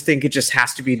happened. But I just think it just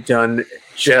has to be done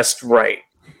just right.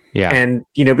 Yeah. And,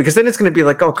 you know, because then it's going to be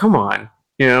like, oh, come on,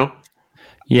 you know?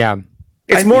 Yeah.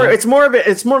 It's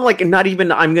more like not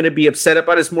even I'm going to be upset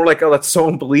about it. It's more like, oh, that's so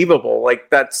unbelievable. Like,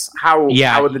 that's how did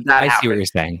that happen? I see what you're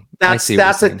saying. That's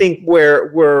I think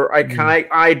where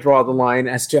I draw the line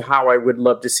as to how I would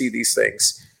love to see these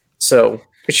things. So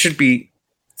it should be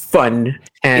fun,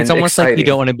 and it's almost exciting. Like you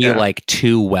don't want to be like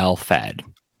too well fed.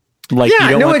 Like, you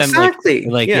don't want them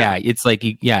it's like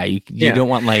you don't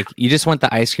want, like, you just want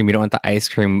the ice cream. You don't want the ice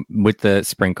cream with the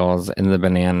sprinkles and the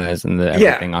bananas and the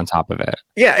everything on top of it.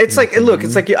 Yeah, it's like, look,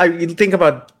 it's like you think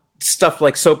about stuff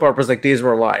like soap operas like Days of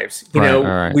Our Lives. You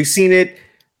know, we've seen it.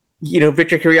 You know,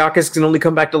 Victor Kiriakis can only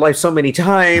come back to life so many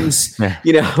times.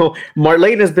 You know,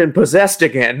 Marlene has been possessed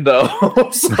again, though.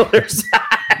 So there's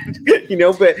that. You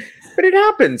know, but it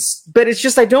happens. But it's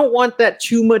just, I don't want that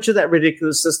too much of that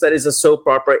ridiculousness that is a soap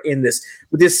opera in this.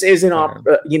 This is an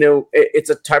opera, you know, it's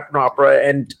a type of opera,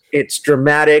 and it's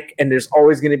dramatic, and there's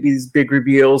always going to be these big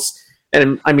reveals.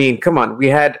 And I mean, come on, we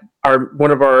had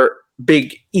one of our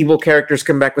big evil characters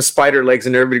come back with spider legs,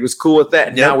 and everybody was cool with that.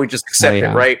 And now we just accept it,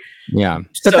 right? Yeah.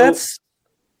 But that's,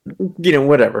 you know,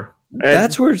 whatever.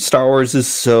 That's where Star Wars is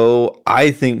so, I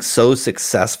think, so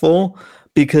successful,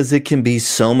 because it can be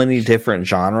so many different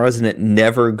genres and it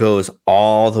never goes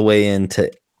all the way into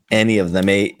any of them.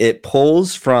 It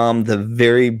pulls from the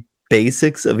very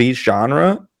basics of each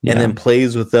genre and then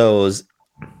plays with those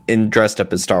in dressed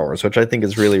up as Star Wars, which I think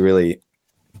is really, really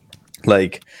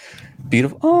like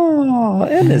beautiful. Oh,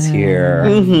 M is here.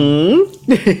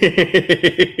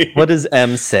 What does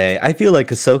M say? I feel like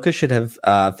Ahsoka should have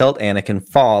felt Anakin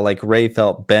fall like Rey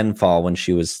felt Ben fall when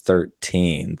she was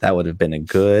 13. That would have been a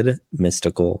good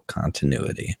mystical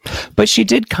continuity. But she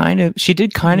did kind of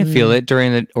feel it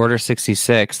during the Order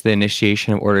 66, the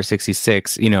initiation of Order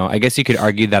 66. You know, I guess you could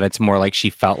argue that it's more like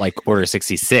she felt like Order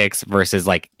 66 versus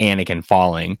like Anakin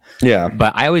falling. Yeah.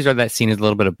 But I always read that scene as a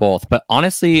little bit of both. But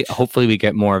honestly, hopefully we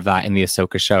get more of that in the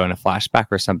Ahsoka show in a flashback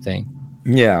or something.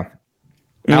 Yeah.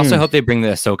 I also hope they bring the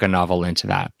Ahsoka novel into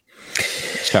that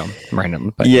show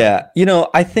randomly. But yeah, you know,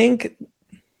 I think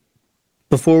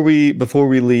before we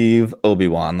leave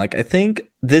Obi-Wan, like I think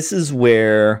this is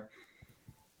where,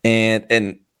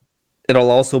 and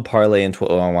it'll also parlay into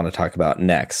what I want to talk about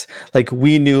next. Like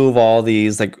we knew of all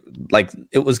these, like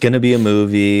it was going to be a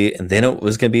movie, and then it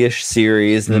was going to be a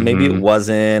series, and then maybe it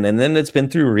wasn't, and then it's been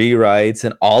through rewrites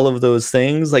and all of those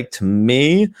things. Like to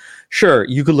me, sure,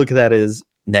 you could look at that as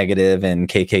negative and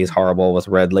KK is horrible with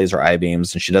red laser eye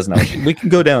beams and she doesn't know. We can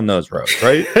go down those roads,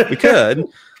 right? We could.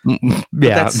 But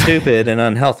that's stupid and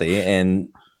unhealthy and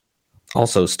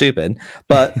also stupid.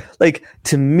 But like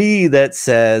to me, that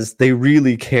says they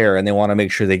really care and they want to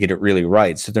make sure they get it really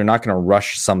right. So they're not going to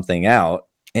rush something out.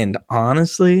 And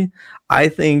honestly, I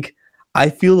think I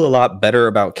feel a lot better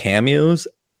about cameos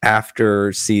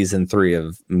after season 3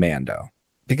 of Mando,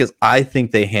 because I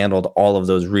think they handled all of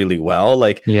those really well.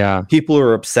 Like, people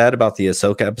are upset about the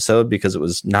Ahsoka episode because it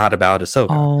was not about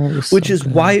Ahsoka, which is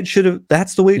why it should have.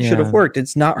 That's the way it should have worked.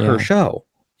 It's not her show.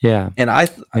 Yeah, and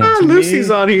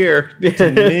Lucy's on here.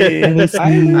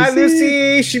 Hi,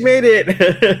 Lucy. She made it.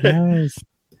 Yes.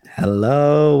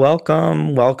 Hello,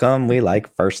 welcome. We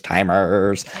like first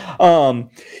timers.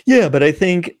 Yeah, but I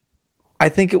think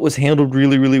it was handled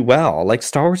really, really well. Like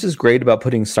Star Wars is great about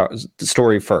putting the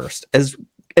story first.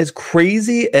 As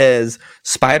crazy as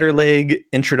Spider-Leg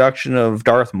introduction of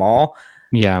Darth Maul,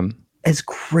 as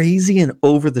crazy and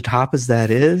over the top as that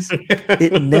is,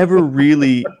 it never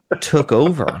really took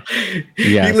over.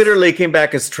 He literally came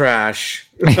back as trash.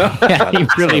 Yeah, he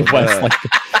really was.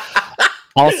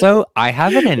 Also, I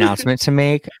have an announcement to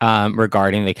make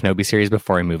regarding the Kenobi series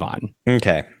before we move on.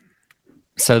 Okay.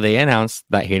 So they announced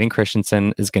that Hayden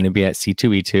Christensen is going to be at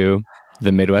C2E2,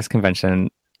 the Midwest convention,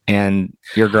 and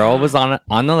your girl was on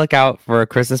the lookout for a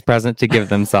Christmas present to give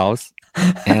themselves.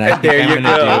 And I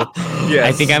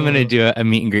think I'm going to do a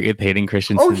meet and greet with Hayden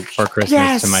Christensen for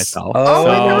Christmas to myself. Oh, so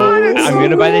my God, I'm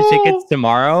going to buy the tickets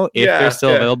tomorrow if they're still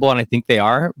yeah. available, and I think they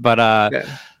are. But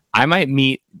I might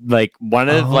meet like one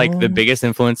of like the biggest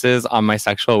influences on my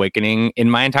sexual awakening in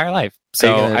my entire life.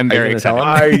 So I'm very excited.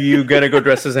 Are you gonna go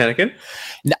dressed as Anakin?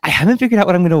 I haven't figured out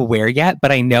what I'm gonna wear yet,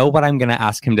 but I know what I'm gonna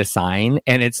ask him to sign,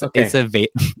 and it's a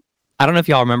I don't know if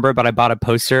y'all remember, but I bought a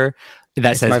poster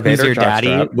that says "Who's your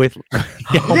daddy?" with God!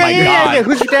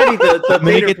 Who's your daddy? I'm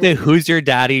gonna get the "Who's your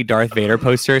daddy?" Darth Vader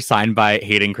poster signed by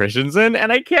Hayden Christensen,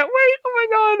 and I can't wait. Oh my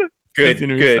god! Good. So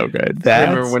good. I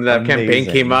remember when that campaign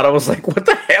came out, I was like, what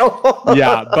the hell?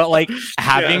 Yeah, but like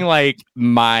having like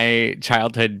my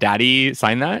childhood daddy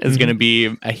sign that is going to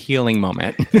be a healing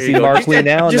moment. See Mark Lee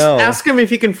now? Just ask him if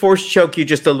he can force choke you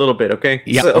just a little bit, okay?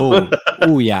 Yeah. So.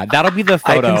 Oh, yeah. That'll be the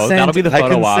photo. That'll be the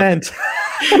photo op.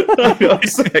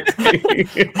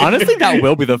 Honestly, that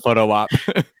will be the photo op.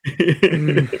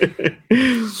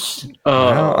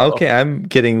 Okay, I'm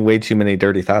getting way too many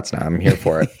dirty thoughts now. I'm here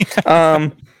for it.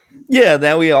 Yeah,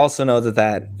 then we also know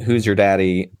that Who's Your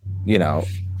Daddy,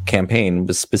 campaign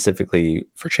was specifically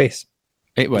for Chase.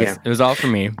 It was. Yeah. It was all for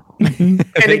me. And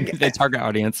the target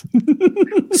audience.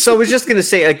 So I was just going to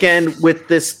say, again, with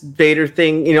this Vader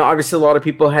thing, obviously a lot of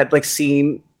people had like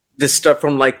seen this stuff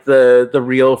from like the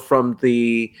reel from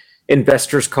the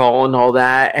investors call and all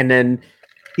that. And then,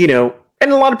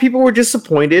 and a lot of people were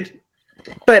disappointed.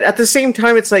 But at the same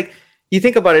time, it's like, you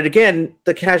think about it again,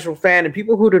 the casual fan and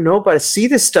people who don't know about it see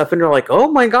this stuff and they're like, oh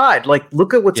my God, like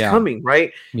look at what's coming,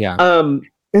 right? Yeah.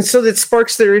 And so that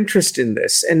sparks their interest in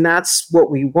this. And that's what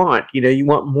we want. You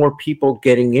want more people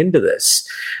getting into this.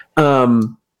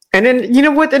 And then, you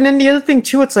know what? And then the other thing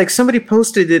too, it's like somebody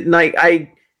posted it and I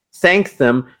thank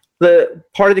them. The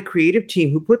part of the creative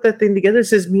team who put that thing together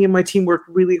says me and my team worked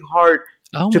really hard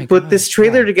to put this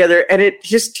trailer together. And it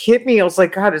just hit me. I was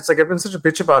like, God, it's like I've been such a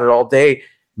bitch about it all day.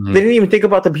 They didn't even think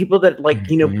about the people that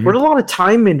put a lot of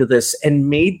time into this and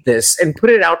made this and put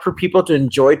it out for people to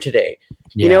enjoy today.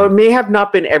 Yeah. It may have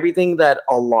not been everything that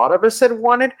a lot of us had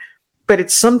wanted, but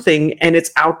it's something, and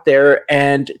it's out there,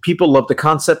 and people love the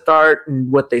concept art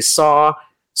and what they saw.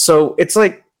 So it's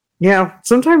like,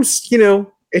 sometimes,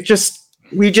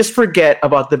 we just forget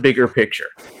about the bigger picture.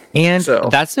 And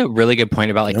that's a really good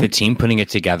point about the team putting it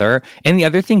together. And the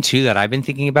other thing too that I've been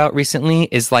thinking about recently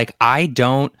is I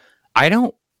don't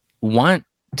want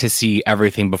to see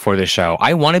everything before the show.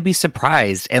 I want to be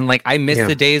surprised, and I miss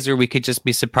the days where we could just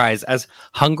be surprised. As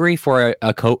hungry for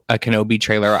a Kenobi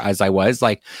trailer as I was,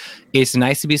 it's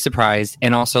nice to be surprised.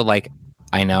 And also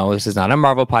I know this is not a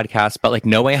Marvel podcast, but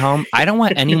No Way Home, I don't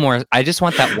want any more. I just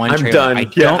want that one trailer. Done. I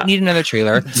don't need another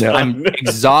trailer. I'm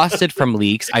exhausted from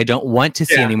leaks. I don't want to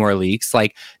see any more leaks.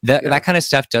 That kind of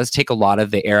stuff does take a lot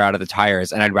of the air out of the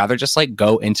tires. And I'd rather just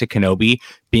go into Kenobi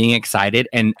being excited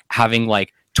and having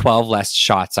 12 less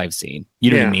shots I've seen.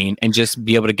 You know what I mean? And just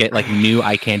be able to get new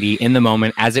eye candy in the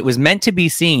moment as it was meant to be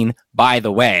seen, by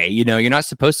the way. You're not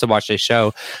supposed to watch this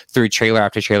show through trailer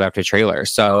after trailer after trailer.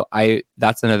 So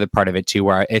that's another part of it too,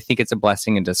 where I think it's a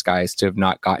blessing in disguise to have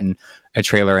not gotten a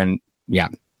trailer. And I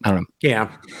don't know. Yeah.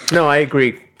 No, I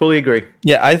agree. Fully agree.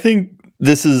 Yeah, I think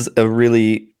this is a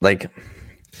really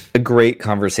a great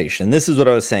conversation. This is what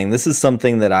I was saying. This is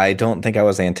something that I don't think I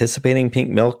was anticipating Pink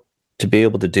Milk to be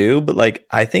able to do, but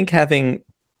I think having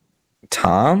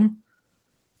Tom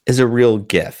is a real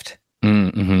gift.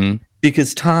 Mm-hmm.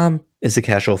 Because Tom is a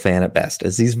casual fan at best,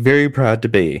 as he's very proud to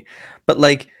be.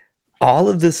 But all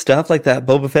of this stuff, that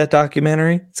Boba Fett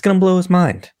documentary, it's gonna blow his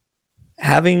mind.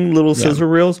 Having little sizzle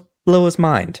reels blow his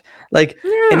mind.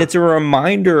 And it's a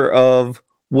reminder of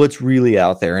what's really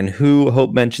out there and who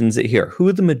Hope mentions it here,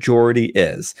 who the majority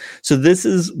is. So this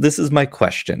is my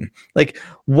question.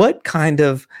 What kind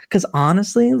of, because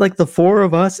honestly, the four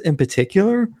of us in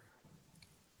particular,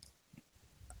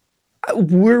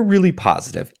 we're really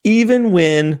positive. Even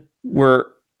when we're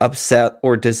upset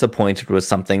or disappointed with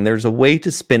something, there's a way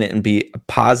to spin it and be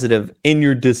positive in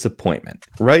your disappointment,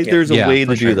 right? There's a way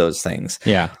to do those things.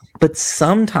 Yeah. But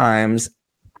sometimes,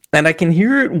 and I can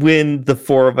hear it when the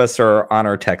four of us are on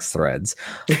our text threads.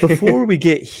 Before we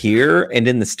get here and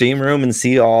in the steam room and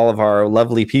see all of our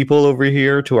lovely people over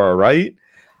here to our right,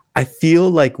 I feel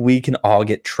like we can all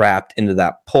get trapped into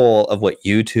that pull of what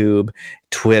YouTube,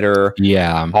 Twitter,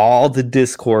 all the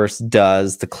discourse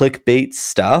does, the clickbait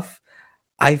stuff.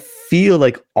 I feel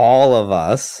like all of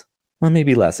us, well,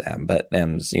 maybe less M, but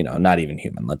M's, not even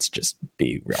human. Let's just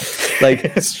be real.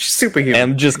 It's superhuman.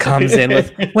 M just comes in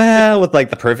with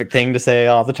the perfect thing to say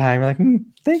all the time. You're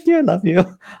thank you, I love you.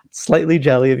 Slightly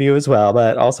jelly of you as well,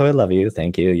 but also I love you.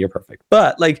 Thank you, you're perfect.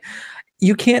 But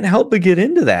you can't help but get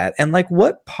into that. And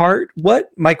what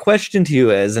my question to you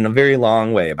is, in a very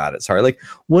long way about it, sorry,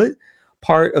 what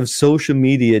part of social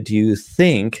media do you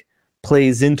think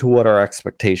plays into what our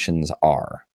expectations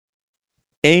are?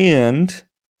 And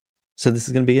so this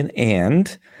is going to be an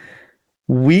and.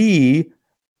 We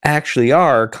actually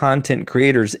are content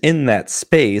creators in that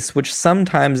space, which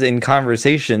sometimes in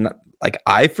conversation,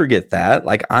 I forget that.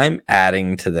 I'm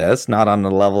adding to this, not on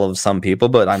the level of some people,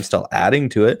 but I'm still adding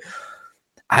to it.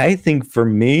 I think for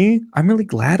me, I'm really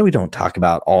glad we don't talk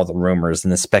about all the rumors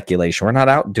and the speculation. We're not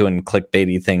out doing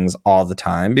clickbaity things all the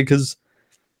time because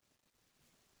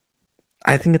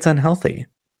I think it's unhealthy.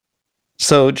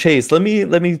 So Chase, let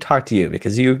me talk to you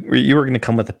because you were going to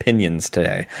come with opinions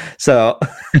today. So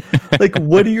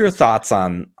what are your thoughts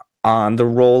on the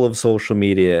role of social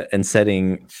media and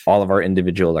setting all of our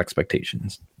individual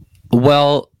expectations?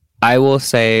 Well, I will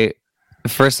say,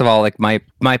 first of all, my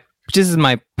this is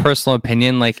my personal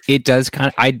opinion. It does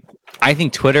I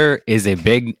think Twitter is a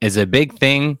big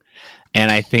thing. And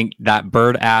I think that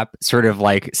Bird app sort of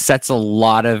sets a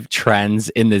lot of trends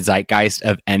in the zeitgeist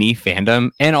of any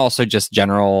fandom and also just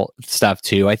general stuff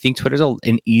too. I think Twitter's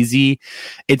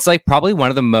it's probably one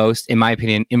of the most, in my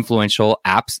opinion, influential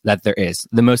apps that there is.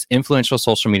 The most influential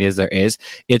social medias there is.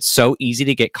 It's so easy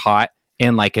to get caught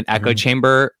in an echo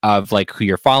chamber of who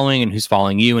you're following and who's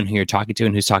following you and who you're talking to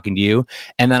and who's talking to you.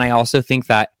 And then I also think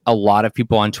that a lot of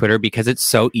people on Twitter, because it's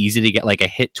so easy to get a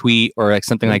hit tweet or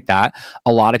something like that,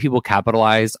 a lot of people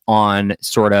capitalize on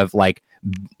sort of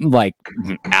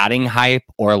adding hype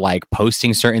or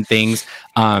posting certain things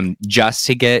just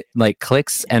to get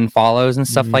clicks and follows and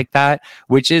stuff like that,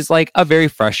 which is a very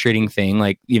frustrating thing.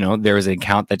 There was an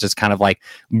account that just kind of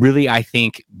really, I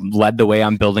think, led the way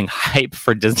on building hype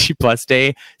for Disney Plus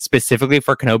Day, specifically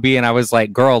for Kenobi. And I was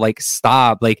girl,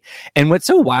 stop. And what's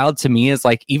so wild to me is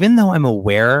even though I'm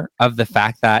aware of the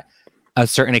fact that a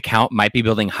certain account might be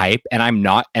building hype and I'm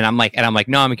not, and I'm like,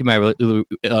 no, I'm making my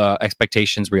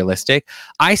expectations realistic.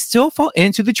 I still fall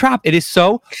into the trap. It is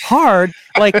so hard.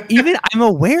 Like, even I'm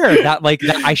aware that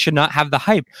that I should not have the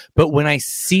hype, but when I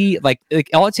see like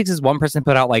all it takes is one person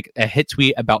put out like a hit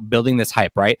tweet about building this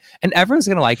hype, right? And everyone's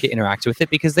gonna like it, interact with it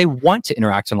because they want to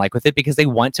interact and like with it because they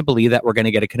want to believe that we're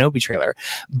gonna get a Kenobi trailer.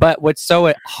 But what's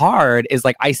so hard is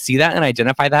like I see that and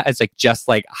identify that as like just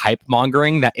like hype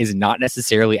mongering that is not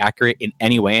necessarily accurate in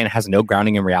any way and has no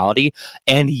grounding in reality.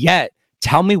 And yet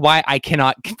tell me why I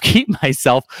cannot keep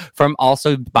myself from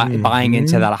also buying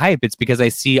into that hype. It's because I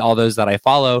see all those that I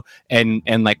follow and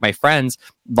like my friends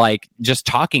like just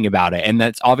talking about it, and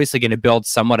that's obviously going to build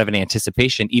somewhat of an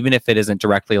anticipation, even if it isn't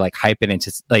directly like hype and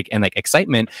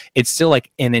excitement. It's still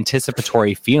like an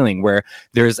anticipatory feeling where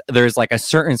there's like a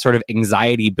certain sort of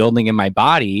anxiety building in my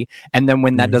body, and then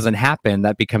when that doesn't happen,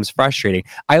 that becomes frustrating.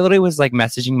 I literally was like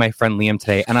messaging my friend Liam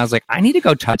today, and I was like, I need to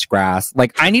go touch grass.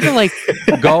 Like I need to like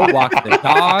go walk the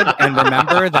dog and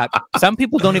remember that some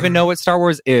people don't even know what Star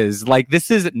Wars is. Like this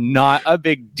is not a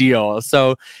big deal.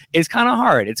 So it's kind of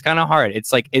hard.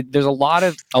 It's like there's a lot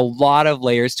of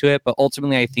layers to it, but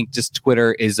ultimately I think just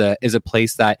Twitter is a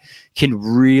place that can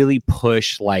really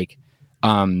push like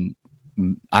I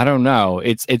don't know,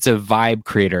 it's a vibe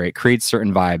creator. It creates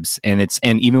certain vibes,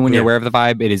 and even when you're aware of the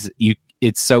vibe,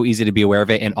 it's so easy to be aware of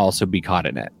it and also be caught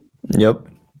in it. Yep.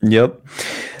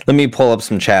 Let me pull up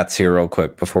some chats here real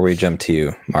quick before we jump to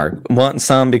you, Mark. Want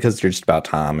some because you're just about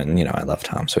Tom, and I love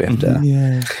Tom, so we have to.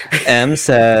 Yeah. M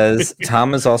says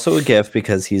Tom is also a gift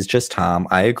because he's just Tom.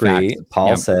 I agree. Fact.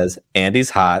 Paul says Andy's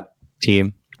hot.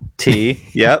 Team T.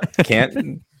 Yep.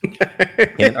 Can't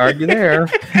argue there.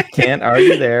 Can't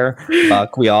argue there.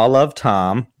 Buck. We all love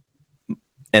Tom.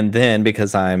 And then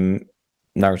because I'm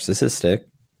narcissistic,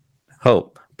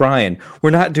 Hope. Brian,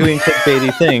 we're not doing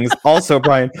clickbaity things. Also,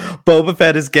 Brian, Boba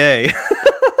Fett is gay.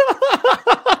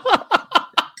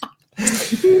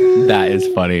 That is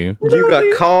funny. You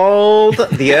got called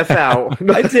the F out.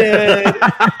 I did.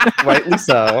 Rightly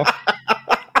so.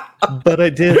 But I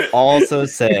did also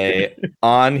say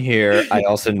on here, I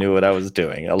also knew what I was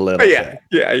doing a little bit.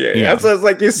 Yeah. So it's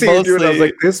like you see it, dude. I was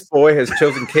like, this boy has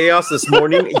chosen chaos this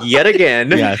morning yet again.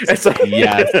 Yes. It's like,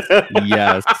 yes.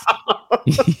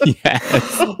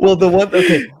 Well,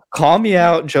 call me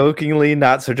out jokingly,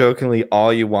 not so jokingly,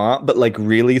 all you want, but like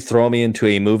really throw me into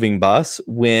a moving bus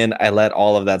when I let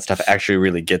all of that stuff actually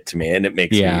really get to me, and it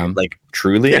makes me like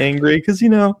truly angry because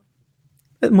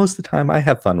most of the time I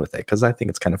have fun with it because I think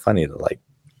it's kind of funny to like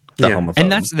the homophobe.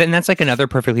 And that's like another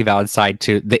perfectly valid side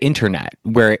to the internet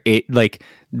where it like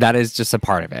that is just a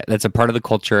part of it. That's a part of the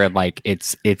culture, and like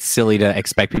it's silly to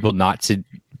expect people not to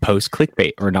post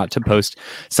clickbait or not to post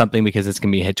something because it's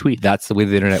gonna be a hit tweet. That's the way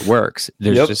the internet works.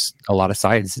 There's just a lot of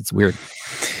sides. It's weird.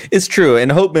 It's true.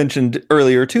 And Hope mentioned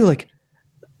earlier too, like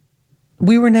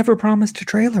we were never promised a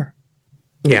trailer.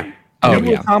 Yeah.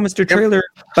 We were promised a trailer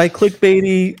by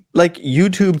clickbaity like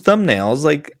YouTube thumbnails,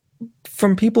 like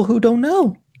from people who don't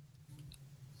know.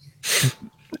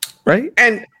 Right?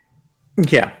 And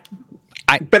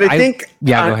I think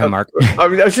go ahead, Mark. I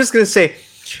was just gonna say,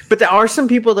 but there are some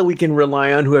people that we can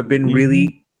rely on who have been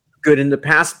really good in the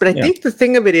past. But I think the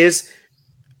thing of it is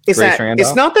that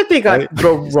it's not that they got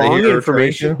the wrong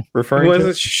information.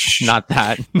 Not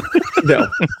that. No.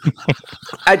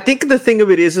 I think the thing of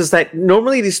it is that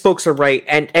normally these folks are right,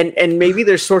 and maybe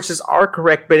their sources are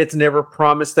correct, but it's never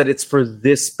promised that it's for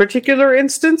this particular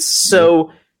instance.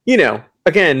 So,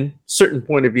 again, certain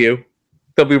point of view,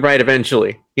 they'll be right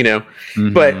eventually,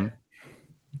 But I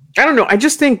don't know. I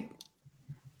just think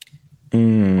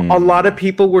a lot of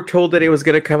people were told that it was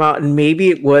going to come out, and maybe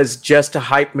it was just a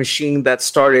hype machine that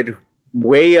started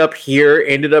way up here,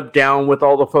 ended up down with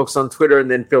all the folks on Twitter,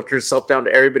 and then filtered itself down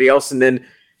to everybody else, and then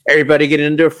everybody get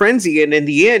into a frenzy. And in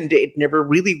the end, it never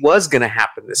really was going to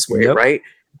happen this way, right?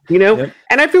 And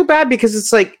I feel bad because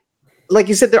it's like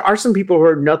you said, there are some people who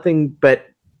are nothing but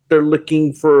they're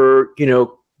looking for,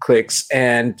 clicks,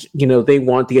 and, they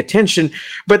want the attention.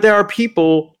 But there are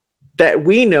people that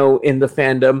we know in the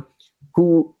fandom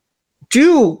who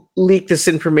do leak this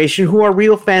information, who are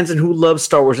real fans and who love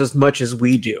Star Wars as much as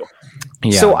we do.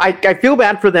 Yeah. So I feel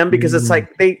bad for them because it's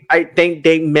like they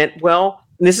meant well.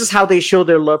 And this is how they show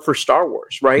their love for Star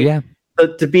Wars, right? Yeah.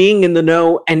 To being in the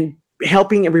know and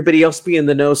helping everybody else be in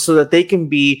the know so that they can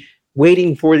be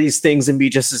waiting for these things and be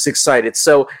just as excited.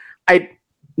 So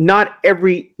not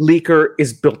every leaker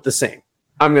is built the same.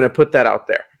 I'm going to put that out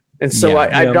there. And so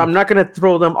I'm not going to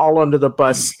throw them all under the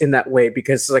bus in that way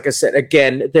because, like I said,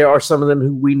 again, there are some of them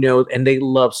who we know and they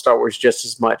love Star Wars just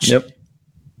as much. Yep.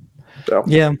 So.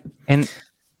 Yeah. And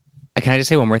Can I just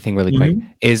say one more thing really quick?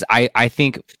 Is I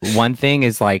think one thing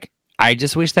is like, I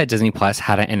just wish that Disney Plus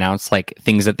hadn't announced like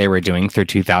things that they were doing through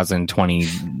 2020,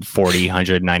 40,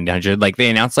 100, 900. Like they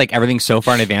announced like everything so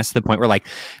far in advance to the point where like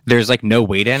there's like no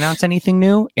way to announce anything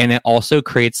new. And it also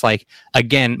creates like,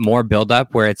 again, more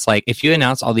buildup where it's like, if you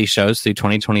announce all these shows through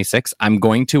 2026, I'm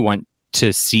going to want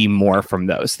to see more from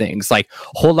those things. Like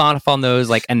hold off on those,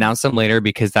 like announce them later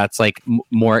because that's like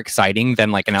more exciting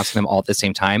than like announcing them all at the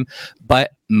same time.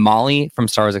 But Molly from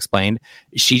Star Wars Explained,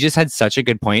 she just had such a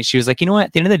good point. She was like, you know what,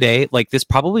 at the end of the day, like this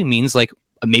probably means like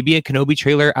maybe a Kenobi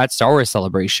trailer at Star Wars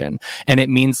Celebration, and it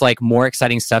means like more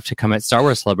exciting stuff to come at Star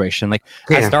Wars Celebration. Like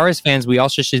as Star Wars fans, we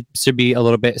also should be a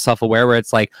little bit self-aware where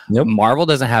it's like Marvel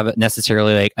doesn't have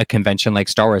necessarily like a convention like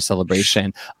Star Wars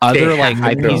Celebration. Other like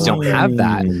IPs don't have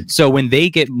that. So when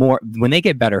they get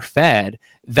better fed,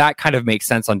 that kind of makes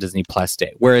sense on Disney Plus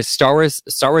Day. Whereas Star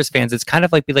Wars fans, it's kind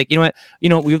of like be like, you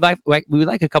know what, we would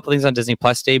like a couple things on Disney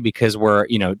Plus Day because we're,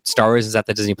 Star Wars is at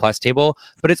the Disney Plus table,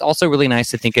 but it's also really nice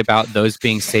to think about those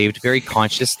being saved very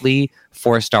consciously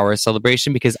for Star Wars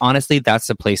Celebration, because honestly, that's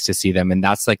the place to see them, and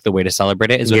that's like the way to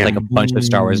celebrate it is with like a bunch of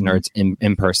Star Wars nerds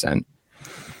in person.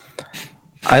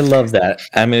 I love that.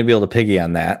 I'm gonna be able to piggy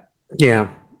on that. Yeah,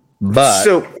 but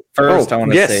first, I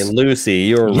want to say, Lucy,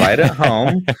 you're right at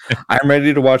home. I'm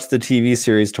ready to watch the TV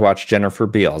series to watch Jennifer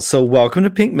Beals. So welcome to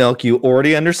Pink Milk. You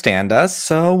already understand us,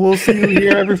 so we'll see you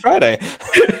here every Friday.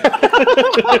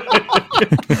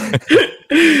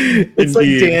 It's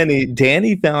like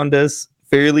Danny found us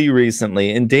fairly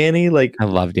recently, and Danny, like, I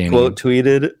love Danny, quote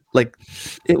tweeted, like,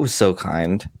 it was so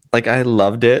kind. Like, I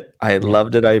loved it. I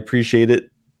appreciate it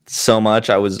so much.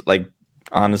 I was like,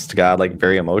 honest to God, like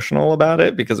very emotional about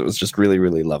it because it was just really,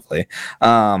 really lovely.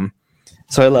 So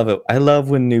I love it. I love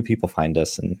when new people find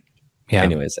us, and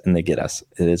anyways, and they get us.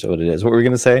 It is what it is. What were we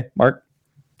gonna say, Mark?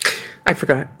 I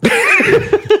forgot.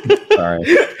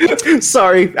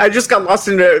 Sorry. I just got lost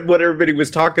into what everybody was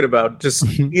talking about. Just,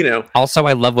 Also,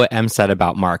 I love what M said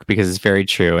about Mark because it's very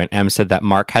true. And M said that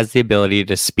Mark has the ability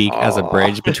to speak as a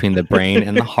bridge between the brain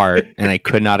and the heart. And I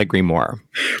could not agree more.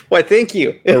 Why, thank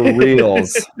you.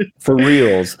 For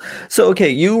reals. So, okay,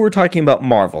 you were talking about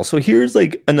Marvel. So here's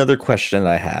like another question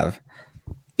I have.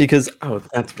 Because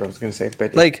that's what I was going to say.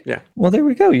 But well, there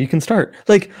we go. You can start.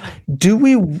 Like,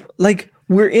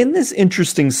 we're in this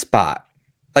interesting spot.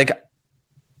 Like,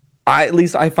 at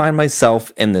least I find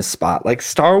myself in this spot. Like,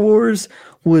 Star Wars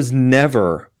was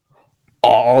never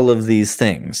all of these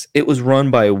things. It was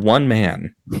run by one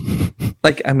man.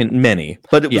 Like, I mean, many,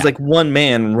 but it was like one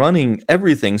man running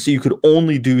everything. So you could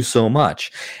only do so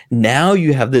much. Now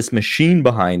you have this machine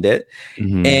behind it.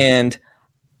 Mm-hmm. And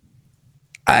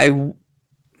I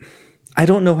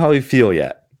don't know how I feel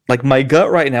yet. Like, my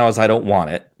gut right now is I don't want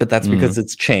it, but that's because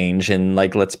it's change. And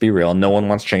like, let's be real. No one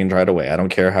wants change right away. I don't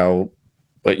care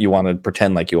but you want to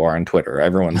pretend like you are on Twitter.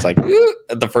 Everyone's like,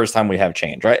 the first time we have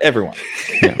change, right? Everyone.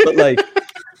 Yeah. But like,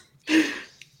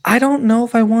 I don't know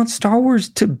if I want Star Wars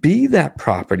to be that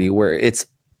property where it's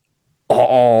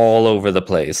all over the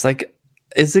place. Like,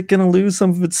 is it going to lose some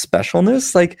of its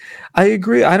specialness? Like, I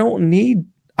agree. I don't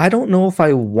know if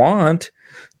I want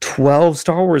 12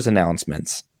 Star Wars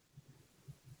announcements.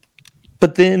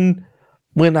 But then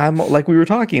when I'm like we were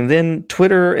talking, then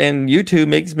Twitter and YouTube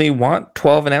makes me want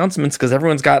 12 announcements because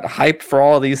everyone's got hyped for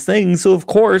all of these things. So of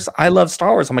course I love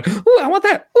Star Wars. I'm like, ooh, I want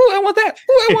that. Ooh, I want that.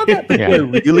 Ooh, I want that. Do I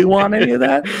really want any of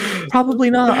that? Probably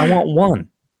not. I want one.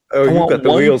 Oh, you've got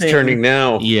the wheels turning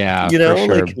now. Yeah.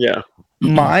 Sure.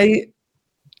 Like,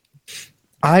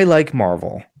 I like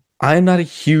Marvel. I'm not a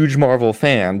huge Marvel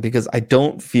fan because I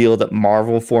don't feel that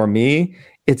Marvel for me,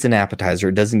 it's an appetizer.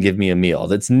 It doesn't give me a meal.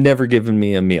 That's never given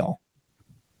me a meal.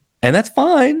 And that's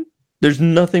fine. There's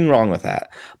nothing wrong with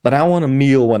that. But I want a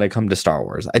meal when I come to Star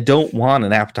Wars. I don't want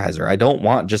an appetizer. I don't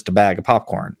want just a bag of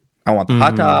popcorn. I want the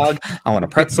hot dog. I want a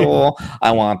pretzel.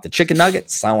 I want the chicken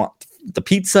nuggets. I want the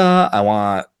pizza. I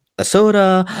want a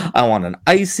soda. I want an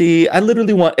icy. I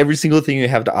literally want every single thing you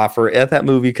have to offer at that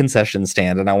movie concession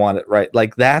stand. And I want it right.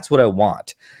 Like, that's what I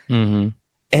want. Mm-hmm.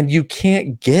 And you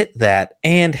can't get that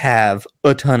and have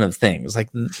a ton of things. Like,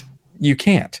 you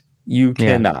can't. You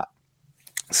cannot.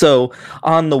 So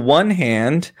on the one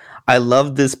hand, I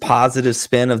love this positive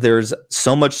spin of there's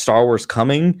so much Star Wars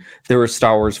coming. There is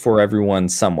Star Wars for everyone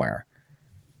somewhere.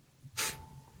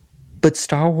 But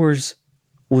Star Wars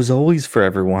was always for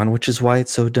everyone, which is why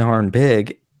it's so darn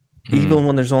big, even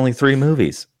when there's only 3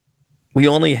 movies. We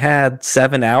only had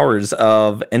 7 hours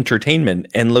of entertainment,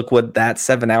 and look what that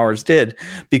 7 hours did,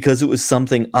 because it was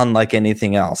something unlike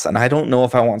anything else. And I don't know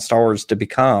if I want Star Wars to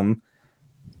become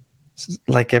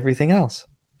like everything else.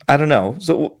 I don't know.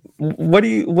 So what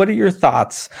are your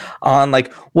thoughts on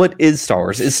like what is Star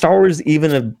Wars? Is Star Wars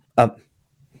even a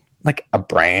like a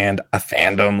brand, a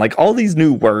fandom, like all these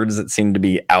new words that seem to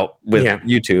be out with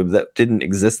YouTube that didn't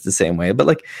exist the same way? But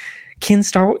like, is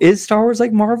Star Wars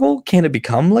like Marvel? Can it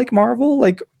become like Marvel?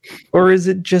 Like, or is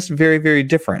it just very, very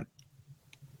different?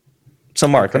 So,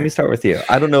 Mark, let me start with you.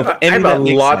 I don't know if I have a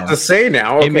lot to say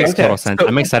now. It makes total sense.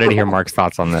 I'm excited to hear Mark's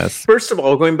thoughts on this. First of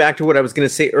all, going back to what I was going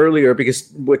to say earlier, because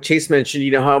what Chase mentioned,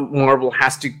 you know, how Marvel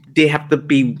fans have to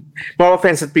be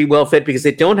well fed because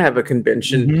they don't have a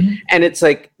convention. Mm-hmm. And it's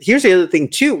like, here's the other thing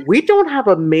too. We don't have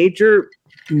a major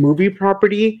movie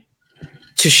property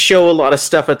to show a lot of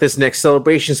stuff at this next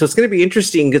celebration. So it's going to be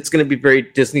interesting. It's going to be very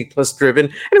Disney Plus driven.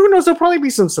 And who knows, there'll probably be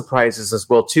some surprises as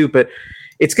well too. But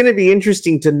it's going to be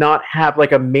interesting to not have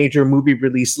like a major movie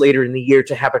release later in the year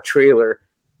to have a trailer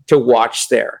to watch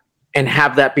there and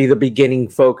have that be the beginning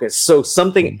focus. So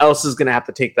something else is going to have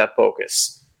to take that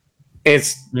focus.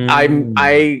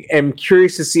 I am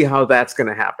curious to see how that's going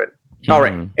to happen. All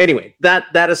right. Anyway,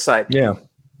 that aside. Yeah.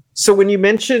 So when you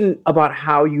mention about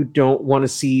how you don't want to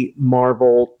see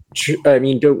Marvel, you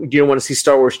don't want to see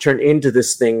Star Wars turn into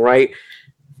this thing, right?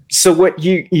 So what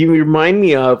you remind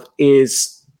me of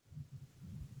is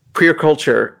queer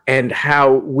culture and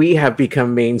how we have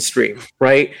become mainstream,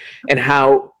 right? And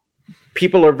how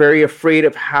people are very afraid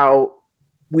of how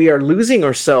we are losing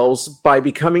ourselves by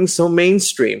becoming so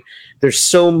mainstream. There's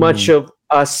so much of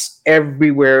us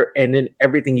everywhere and in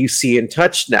everything you see and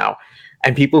touch now.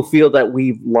 And people feel that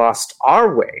we've lost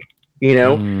our way, you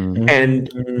know?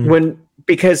 And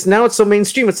because now it's so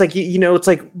mainstream, it's like, you know, it's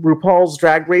like RuPaul's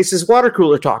Drag Race is water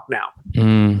cooler talk now.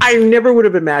 I never would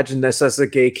have imagined this as a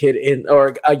gay kid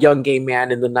or a young gay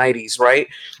man in the 90s, right?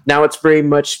 Now it's very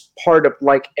much part of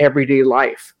like everyday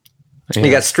life. Yeah.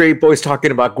 You got straight boys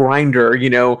talking about Grindr, you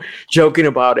know, joking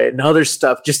about it and other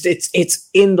stuff. Just it's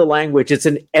in the language. It's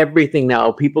in everything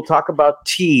now. People talk about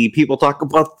tea. People talk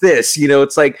about this. You know,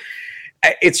 it's like,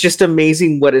 it's just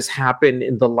amazing what has happened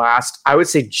in the last, I would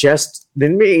say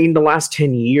in the last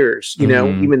 10 years, you know,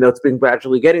 even though it's been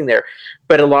gradually getting there.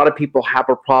 But a lot of people have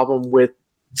a problem with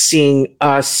seeing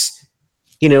us,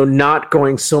 you know, not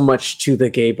going so much to the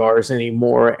gay bars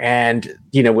anymore. And,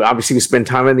 you know, obviously we spend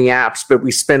time in the apps, but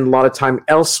we spend a lot of time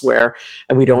elsewhere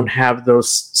and we don't have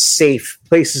those safe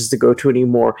places to go to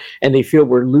anymore. And they feel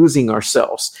we're losing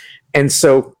ourselves. And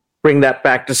so bring that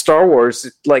back to Star Wars,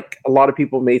 like a lot of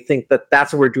people may think that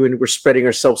that's what we're doing. We're spreading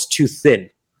ourselves too thin.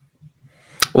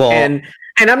 Well, and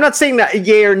I'm not saying that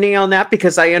yay or nay on that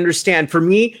because I understand. For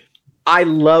me, I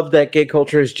love that gay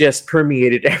culture has just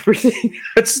permeated everything.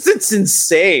 It's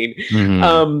insane.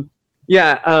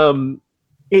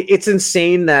 It's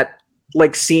insane that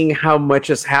like seeing how much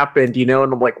has happened, you know,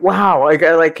 and I'm like, wow,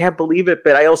 I can't believe it.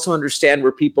 But I also understand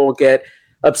where people get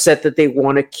upset that they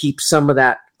want to keep some of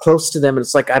that close to them, and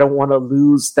it's like I don't want to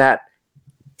lose that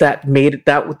made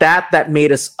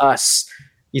us us.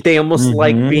 They almost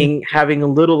like having a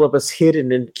little of us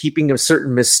hidden and keeping a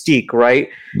certain mystique, right?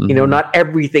 You know, not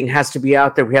everything has to be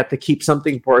out there. We have to keep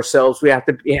something for ourselves. We have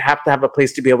to have a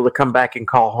place to be able to come back and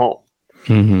call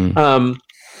home.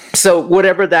 So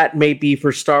whatever that may be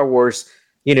for Star Wars,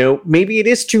 you know, maybe it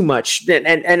is too much.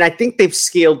 And I think they've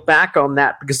scaled back on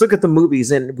that because look at the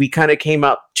movies and we kind of came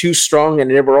out too strong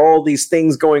and there were all these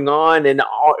things going on and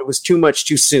it was too much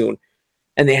too soon.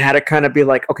 And they had to kind of be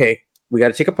like, okay, we got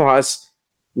to take a pause.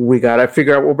 We got to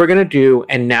figure out what we're going to do.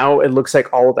 And now it looks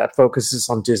like all of that focuses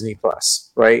on Disney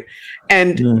Plus, right?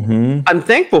 And I'm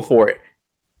thankful for it.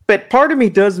 But part of me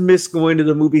does miss going to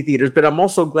the movie theaters, but I'm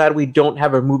also glad we don't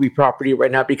have a movie property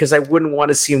right now because I wouldn't want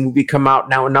to see a movie come out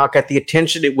now and not get the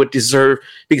attention it would deserve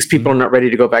because people are not ready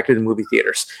to go back to the movie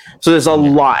theaters. So there's a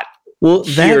lot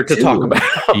here to talk about.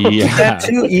 That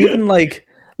too, even like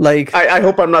I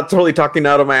hope I'm not totally talking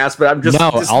out of my ass, but I'm just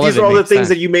these are all the things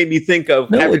that you made me think of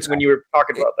when you were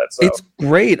talking about that. So. It's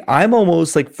great. I'm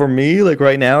almost like, for me, like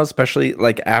right now, especially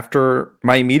like after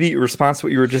my immediate response to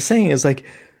what you were just saying is like,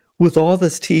 with all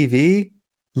this TV,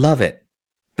 love it.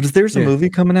 But if there's a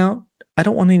movie coming out, I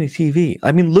don't want any TV.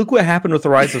 I mean, look what happened with The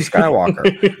Rise of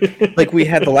Skywalker. Like we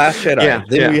had The Last Jedi,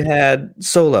 then we had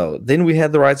Solo, then we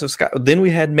had The Rise of Skywalker, then we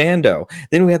had Mando,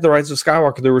 then we had The Rise of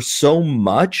Skywalker. There was so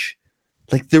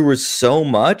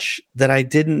much that I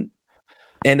didn't.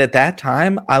 And at that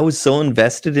time, I was so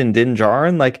invested in Din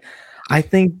Djarin. Like, I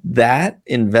think that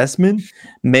investment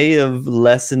may have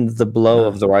lessened the blow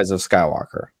of The Rise of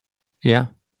Skywalker. Yeah.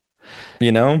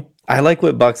 You know, I like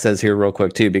what Buck says here real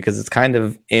quick too, because it's kind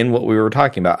of in what we were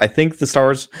talking about. I think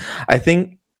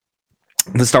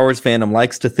the Star Wars fandom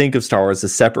likes to think of Star Wars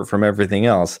as separate from everything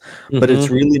else, but it's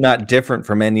really not different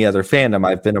from any other fandom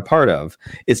I've been a part of.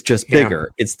 It's just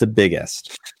bigger. It's the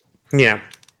biggest. Yeah.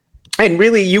 And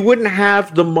really, you wouldn't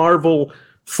have the Marvel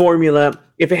formula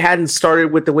if it hadn't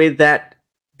started with the way that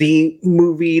the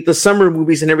summer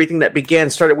movies and everything that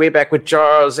began started way back with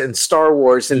Jaws and Star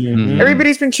Wars. And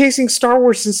everybody's been chasing Star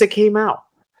Wars since it came out.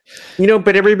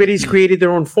 But everybody's created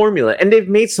their own formula. And they've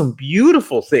made some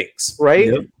beautiful things, right?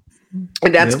 Yep.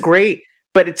 And that's great.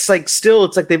 But it's like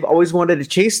they've always wanted to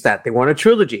chase that. They want a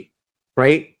trilogy,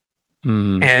 right?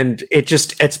 And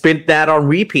it's been that on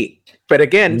repeat. But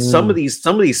again, some of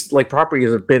these like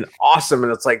properties have been awesome,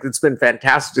 and it's been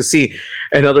fantastic to see,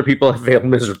 and other people have failed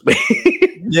miserably.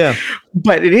 Yeah,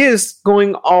 but it is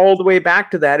going all the way back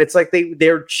to that. It's like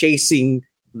they're chasing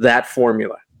that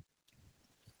formula.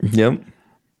 Yep.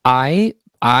 I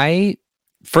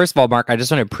first of all, Mark, I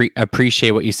just want to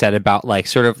appreciate what you said about like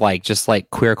sort of like just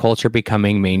like queer culture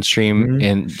becoming mainstream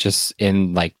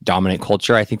in like dominant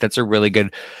culture. I think that's a really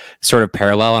good sort of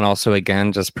parallel, and also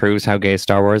again just proves how gay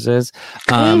Star Wars is.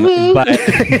 But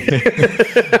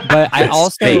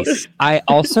I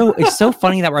also it's so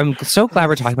funny that I'm so glad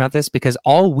we're talking about this, because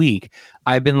all week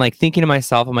I've been like thinking to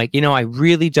myself, I'm like, I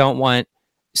really don't want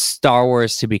Star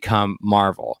Wars to become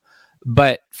Marvel.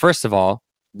 But first of all,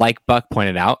 like Buck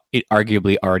pointed out, it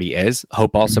arguably already is.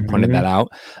 Hope also pointed that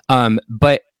out.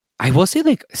 But I will say,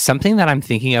 like, something that I'm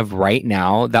thinking of right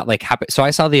now that like happened. So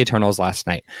I saw The Eternals last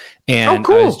night, and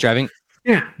I was driving.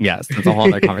 Yeah. Yes, that's a whole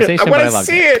other conversation. I want to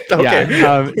see it. Okay.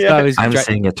 Yeah. So I'm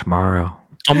seeing it tomorrow.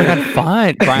 Oh my god,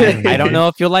 fun, Brian! I don't know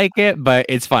if you'll like it, but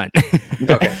it's fun.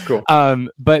 Okay, cool.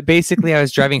 But basically, I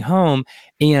was driving home,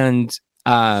 and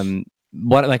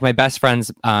my best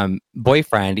friend's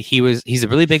boyfriend, he's a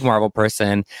really big Marvel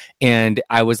person, and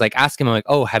I was like asking him like,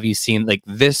 oh, have you seen like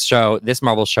this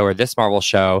Marvel show or this Marvel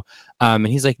show? And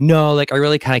he's like, no, like I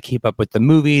really kind of keep up with the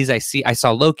movies. I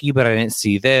saw Loki, but I didn't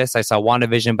see this. I saw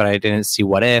WandaVision, but I didn't see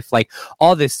What If, like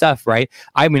all this stuff, right?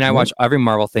 I mean, I watch every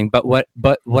Marvel thing, but what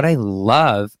I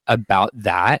love about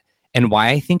that, and why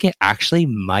I think it actually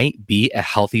might be a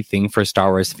healthy thing for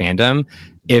Star Wars fandom,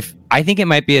 I think it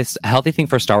might be a healthy thing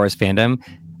for Star Wars fandom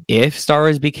if Star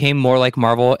Wars became more like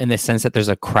Marvel, in the sense that there's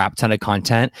a crap ton of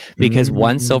content, because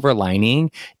one silver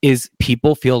lining is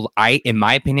in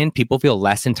my opinion, people feel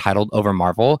less entitled over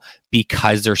Marvel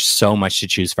because there's so much to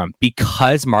choose from.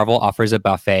 Because Marvel offers a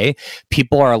buffet,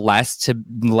 people are less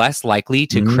likely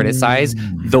to criticize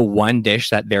the one dish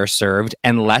that they're served,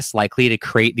 and less likely to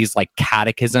create these like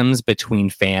catechisms between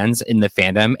fans in the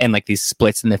fandom, and like these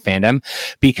splits in the fandom,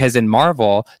 because in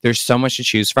Marvel there's so much to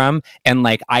choose from. And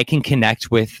like I can connect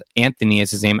with Anthony,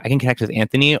 is his name. I can connect with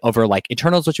Anthony over like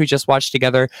Eternals, which we just watched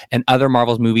together, and other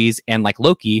Marvel movies, and like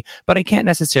Loki, but I can't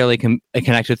necessarily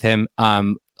connect with him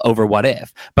over What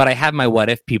If. But I have my What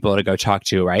If people to go talk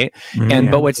to, right?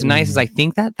 But what's nice is I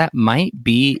think that might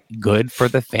be good for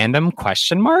the fandom,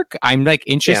 question mark. I'm like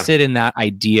interested in that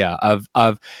idea of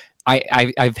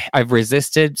I've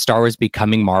resisted Star Wars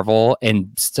becoming Marvel and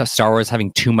Star Wars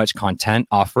having too much content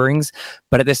offerings,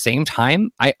 but at the same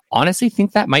time, I honestly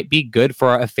think that might be good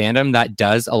for a fandom that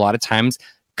does a lot of times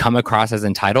come across as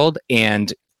entitled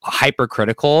and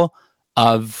hypercritical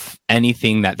of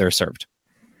anything that they're served.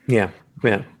 Yeah.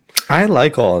 I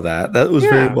like all of that. That was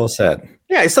very well said.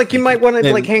 Yeah, it's like you might want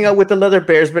to like hang out with the leather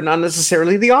bears, but not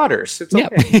necessarily the otters. It's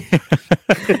okay.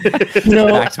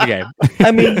 Back to the game.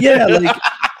 I mean, yeah, like,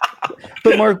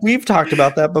 but Mark, we've talked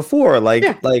about that before.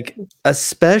 Like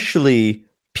especially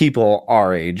people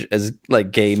our age, as like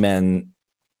gay men,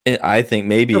 I think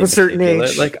maybe of a certain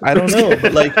age. Like I don't know,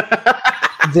 but like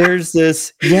there's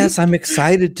this. Yes, I'm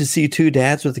excited to see two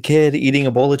dads with a kid eating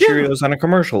a bowl of Cheerios on a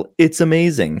commercial. It's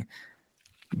amazing.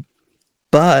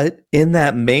 But in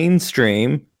that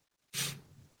mainstream,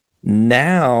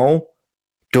 now,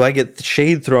 do I get the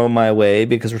shade thrown my way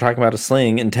because we're talking about a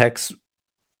sling and Tech's,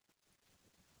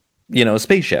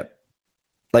 spaceship?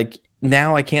 Like,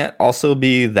 now I can't also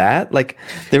be that. Like,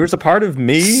 there was a part of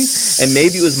me, and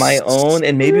maybe it was my own,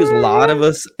 and maybe it was a lot of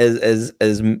us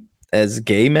as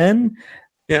gay men.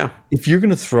 Yeah. If you're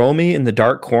going to throw me in the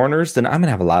dark corners, then I'm going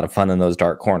to have a lot of fun in those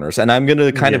dark corners, and I'm going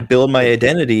to kind of build my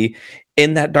identity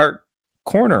in that dark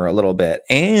corner a little bit.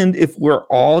 And if we're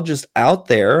all just out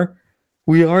there,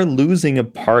 we are losing a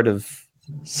part of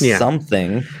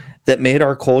something that made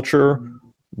our culture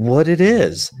what it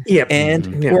is.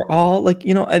 And we're all like,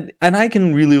 and I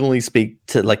can really only speak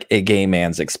to like a gay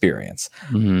man's experience.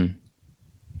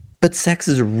 But sex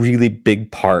is a really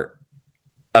big part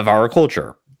of our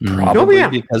culture. Probably yeah.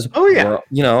 because Oh, yeah. we're,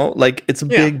 you know, like it's a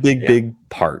Yeah. big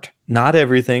part. Not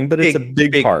everything, but it's a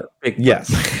big part. Big part. Yes.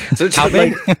 So it's How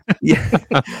like, big? Yeah.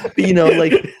 But, you know,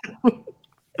 like,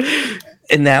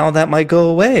 and now that might go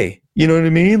away. You know what I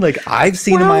mean? Like I've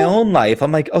seen in my own life,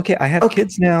 I'm like, okay, I have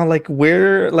kids now. Like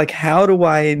how do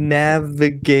I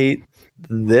navigate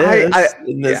this?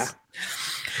 Yeah.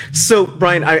 So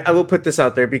Brian, I will put this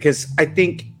out there because I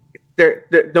think there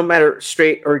no matter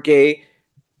straight or gay,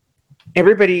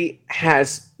 everybody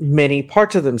has many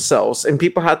parts of themselves, and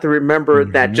people have to remember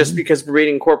that just because we're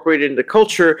being incorporated into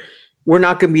culture, we're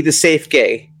not going to be the safe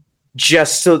gay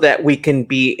just so that we can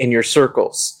be in your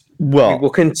circles. Well, we will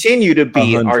continue to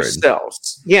be 100.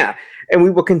 ourselves. Yeah. And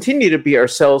we will continue to be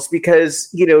ourselves because,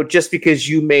 you know, just because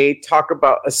you may talk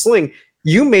about a sling,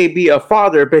 you may be a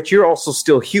father, but you're also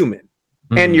still human.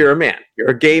 And you're a man. You're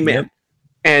a gay man. Yep.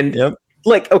 And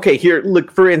like, okay, here,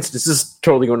 look, for instance, this is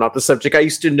totally going off the subject. I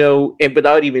used to know, and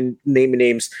without even naming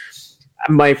names,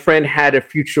 my friend had a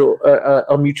mutual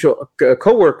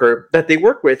coworker that they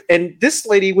work with. And this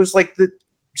lady was like the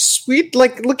sweet,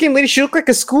 like looking lady. She looked like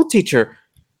a school teacher.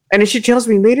 And then she tells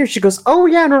me later, she goes, oh,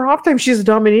 yeah, in her off time, she's a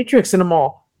dominatrix in a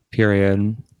mall.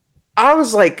 Period. I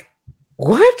was like,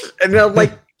 what? And I'm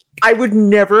like, I would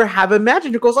never have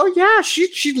imagined. It goes, oh, yeah, she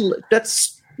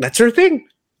that's her thing,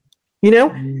 you know?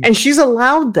 And she's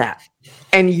allowed that.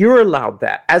 And you're allowed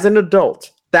that as an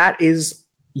adult. That is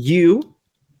you.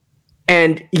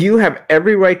 And you have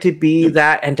every right to be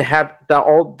that and to have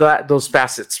those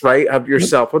facets, right, of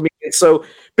yourself. I mean, so,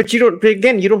 but you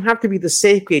don't have to be the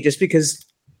safe gay just because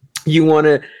you want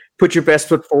to put your best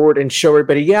foot forward and show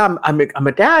everybody, yeah, I'm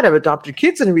a dad, I've adopted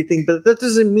kids and everything, but that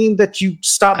doesn't mean that you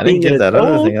stop being an adult.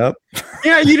 Other thing up.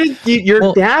 Yeah, you didn't.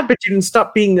 You're a dad, but you didn't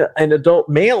stop being an adult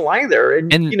male either,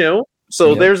 and you know.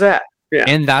 So there's that. Yeah.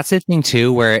 And that's the thing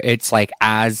too, where it's like,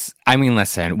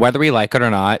 listen, whether we like it or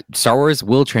not, Star Wars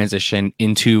will transition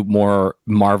into more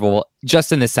Marvel,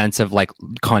 just in the sense of like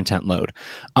content load,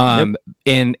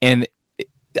 and.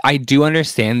 I do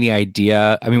understand the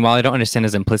idea. I mean, while I don't understand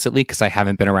as implicitly because I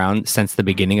haven't been around since the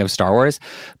beginning of Star Wars,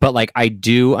 but like I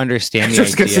do understand the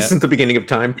just idea. Just because this isn't the beginning of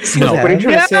time. No, what are you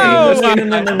trying to say?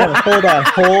 No.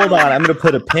 Hold on. I'm going to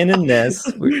put a pin in this.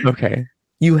 Okay.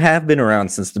 You have been around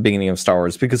since the beginning of Star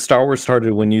Wars because Star Wars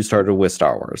started when you started with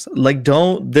Star Wars. Like,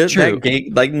 no.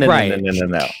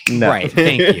 Right.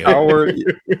 Thank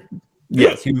you.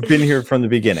 Yes, you've been here from the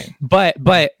beginning. But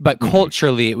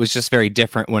culturally, it was just very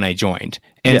different when I joined.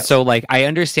 And so like I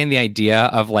understand the idea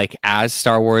of like as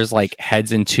Star Wars like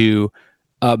heads into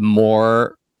a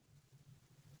more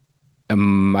I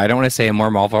don't want to say a more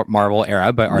Marvel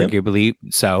era, but arguably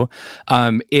so.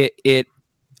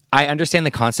 I understand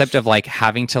the concept of like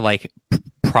having to like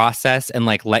process and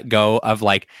like let go of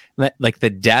like the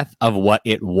death of what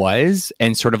it was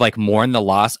and sort of like mourn the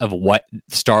loss of what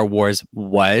Star Wars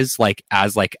was like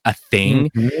as like a thing,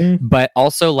 but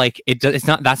also like that's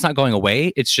not going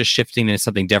away. It's just shifting into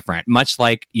something different. Much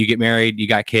like you get married, you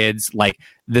got kids, like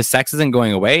the sex isn't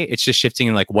going away. It's just shifting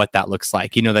in like what that looks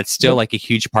like. You know, that's still like a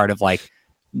huge part of like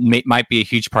might be a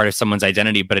huge part of someone's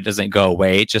identity, but it doesn't go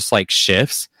away. It just like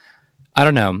shifts. I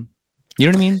don't know. You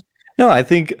know what I mean? No, I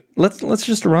think let's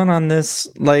just run on this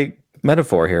like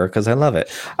metaphor here because I love it.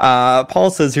 Paul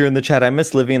says here in the chat, I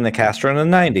miss living in the Castro in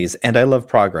the 90s and I love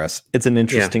progress. It's an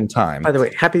interesting time. By the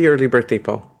way, happy early birthday,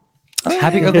 Paul.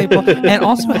 Happy early birthday, and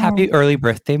also happy early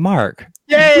birthday, Mark.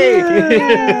 Yay!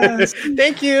 Yes.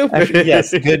 Thank you. Actually,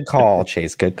 yes, good call,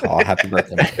 Chase. Good call. Happy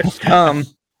birthday.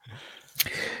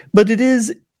 But it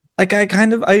is like I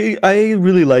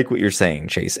really like what you're saying,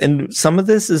 Chase. And some of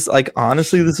this is like,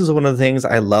 honestly, this is one of the things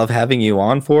I love having you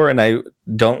on for. And I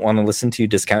don't want to listen to you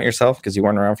discount yourself because you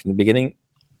weren't around from the beginning,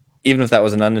 even if that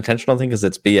was an unintentional thing, because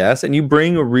it's BS. And you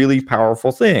bring a really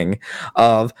powerful thing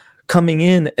of coming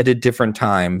in at a different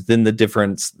time than the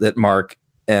difference that Mark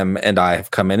and I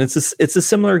have come in. It's a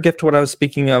similar gift to what I was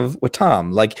speaking of with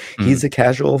Tom. Like he's a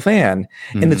casual fan,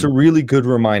 and it's a really good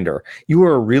reminder. You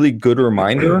are a really good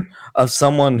reminder of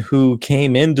someone who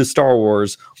came into Star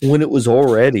Wars when it was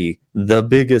already the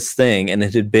biggest thing and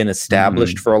it had been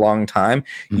established for a long time.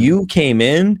 You came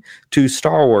in to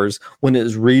Star Wars when it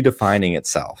was redefining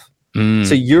itself.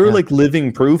 So you're like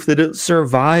living proof that it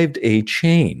survived a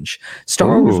change.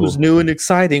 Star Wars was new and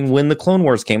exciting when the Clone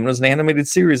Wars came. It was an animated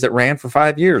series that ran for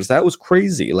 5 years. That was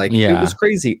crazy. Like it was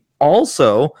crazy.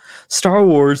 Also, Star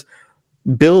Wars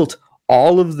built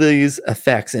all of these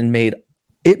effects and made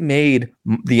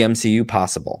the MCU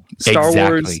possible. Star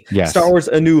Wars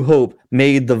A New Hope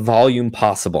made the volume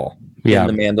possible in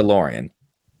The Mandalorian.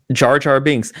 Jar Jar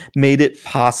Binks made it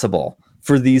possible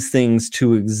for these things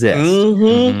to exist.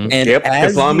 Mm-hmm. And yep,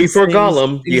 as long these before things-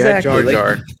 Gollum, you had Jar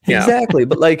Jar. Yeah. Exactly.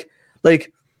 But like,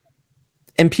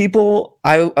 and people,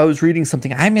 I was reading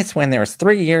something. I miss when there was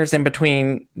 3 years in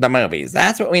between the movies.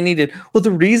 That's what we needed. Well,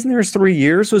 the reason there's 3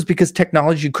 years was because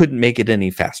technology couldn't make it any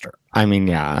faster. I mean,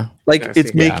 yeah. Like I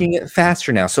it's see. making it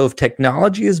faster now. So if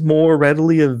technology is more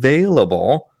readily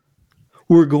available,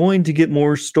 we're going to get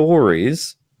more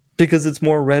stories because it's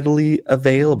more readily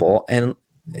available and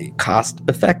cost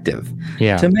effective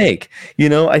Yeah. to make. You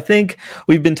know, I think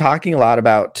we've been talking a lot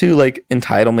about too, like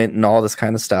entitlement and all this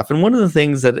kind of stuff. And one of the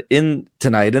things that in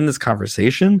tonight in this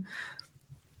conversation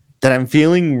that I'm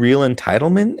feeling real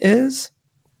entitlement is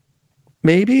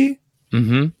maybe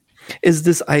Mm-hmm. is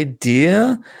this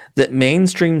idea that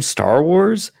mainstream Star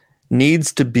Wars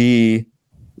needs to be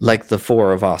like the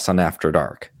four of us on After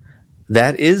Dark.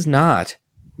 That is not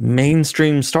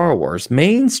mainstream Star Wars.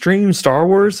 Mainstream Star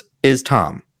Wars is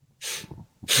Tom.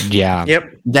 Yeah.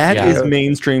 Yep. That Yeah. is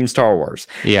mainstream Star Wars.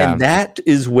 Yeah. And that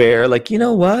is where, like, you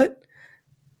know what?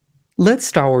 Let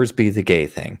Star Wars be the gay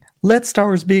thing. Let Star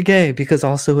Wars be gay because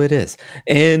also it is.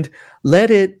 And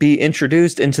let it be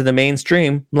introduced into the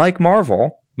mainstream like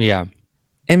Marvel Yeah.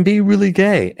 and be really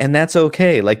gay. And that's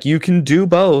okay. Like you can do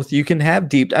both. You can have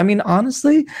deep. I mean,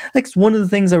 honestly, like it's one of the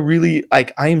things I really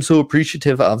like. I am so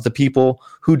appreciative of the people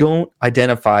who don't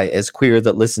identify as queer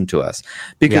that listen to us.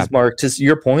 Because Yeah. Mark, to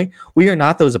your point, we are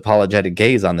not those apologetic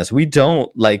gays on this. We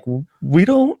don't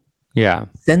Yeah.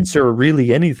 censor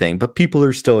really anything, but people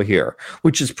are still here,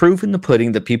 which is proof in the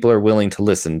pudding that people are willing to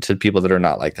listen to people that are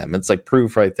not like them. It's like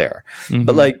proof right there. Mhm.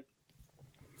 But like,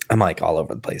 I'm like all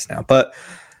over the place now, but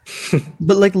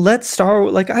like let's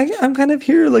start like I'm kind of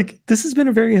here like this has been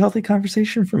a very healthy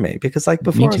conversation for me because like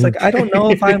before I was too. like I don't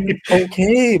know if I'm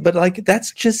okay, but like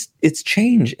that's just it's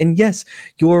change. And yes,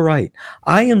 you're right,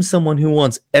 I am someone who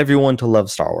wants everyone to love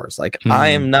Star Wars. Like I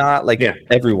am not like Yeah.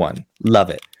 everyone love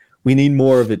it. We need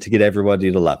more of it to get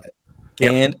everybody to love it.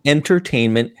 Yep. And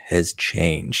entertainment has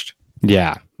changed.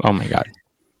 Yeah. Oh my God.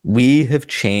 We have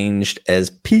changed as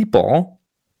people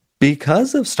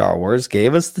because of Star Wars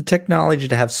gave us the technology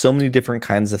to have so many different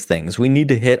kinds of things. We need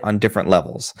to hit on different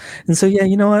levels. And so, yeah,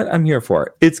 you know what? I'm here for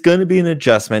it. It's going to be an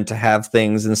adjustment to have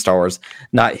things in Star Wars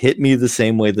not hit me the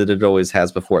same way that it always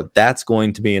has before. That's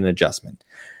going to be an adjustment.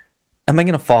 Am I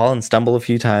going to fall and stumble a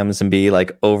few times and be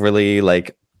like overly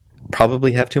like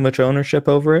probably have too much ownership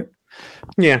over it?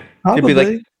 Yeah. Probably. It'd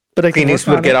be like but I can Phoenix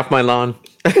work would on get it. off my lawn.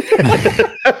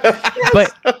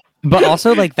 But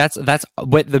also like that's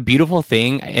what the beautiful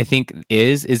thing I think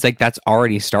is like that's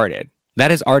already started.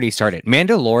 That has already started.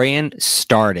 Mandalorian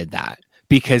started that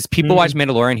because people watch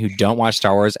Mandalorian who don't watch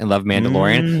Star Wars and love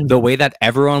Mandalorian the way that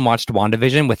everyone watched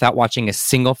WandaVision without watching a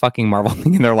single fucking Marvel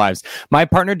thing in their lives. My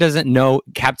partner doesn't know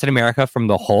Captain America from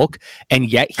the Hulk, and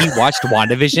yet he watched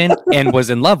WandaVision and was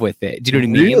in love with it. Do you know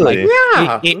what I mean? Really?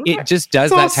 Like Yeah. it just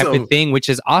does It's that type awesome. of thing, which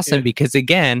is awesome Yeah. because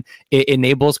again, it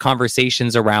enables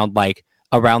conversations around like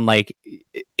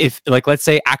if like let's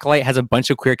say Acolyte has a bunch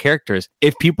of queer characters.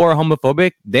 If people are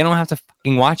homophobic, they don't have to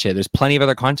fucking watch it. There's plenty of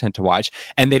other content to watch,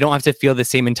 and they don't have to feel the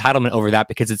same entitlement over that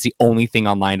because it's the only thing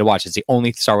online to watch. It's the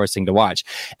only Star Wars thing to watch.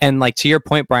 And like to your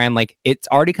point, Brian, like it's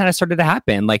already kind of started to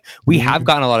happen. Like we have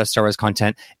gotten a lot of Star Wars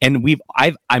content, and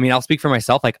I'll speak for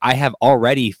myself. Like I have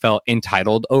already felt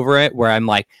entitled over it, where I'm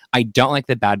like, I don't like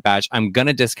the Bad Batch. I'm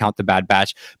gonna discount the Bad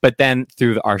Batch, but then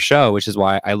through our show, which is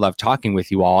why I love talking with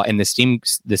you all and the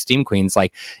Steam Queens,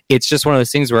 like it's just one of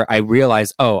those things where I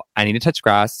realize, oh, I need to touch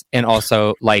grass, and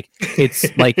also like it's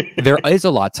like there is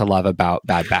a lot to love about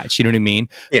Bad Batch. You know what I mean?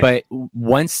 Yeah. But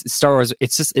once Star Wars,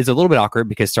 it's a little bit awkward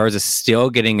because Star Wars is still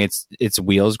getting its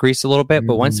wheels greased a little bit.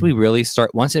 But once it really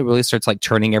starts like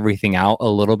turning everything out a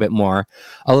little bit more,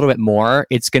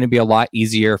 it's going to be a lot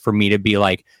easier for me to be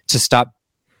like to stop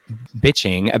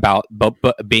bitching about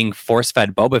being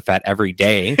force-fed Boba Fett every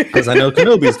day Because I know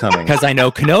Kenobi's coming. because I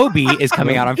know Kenobi is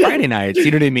coming out on Friday nights.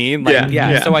 You know what I mean? Like,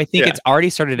 Yeah. So I think Yeah. it's already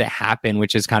started to happen,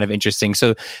 which is kind of interesting.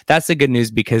 So that's the good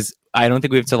news because I don't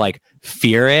think we have to like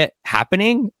fear it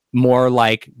happening. More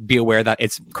like be aware that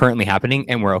it's currently happening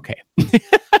and we're okay.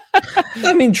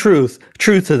 I mean, truth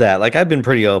to that. Like I've been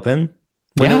pretty open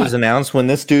when it Yeah. was announced. When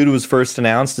this dude was first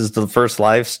announced as the first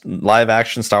live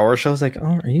action Star Wars show, I was like,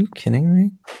 "Oh, are you kidding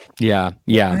me? Yeah.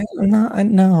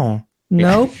 No,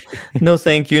 nope, no,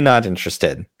 thank you, not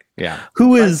interested." Yeah.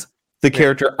 Who is the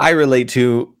character I relate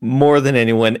to more than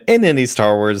anyone in any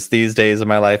Star Wars these days of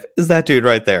my life? Is that dude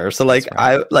right there? So like,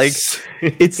 I like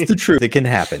it's the truth. It can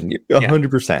happen.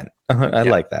 100%. I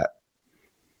like that.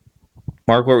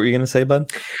 Mark, what were you going to say,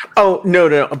 bud? Oh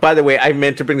no! By the way, I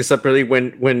meant to bring this up early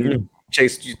when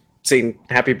Chase saying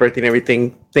happy birthday and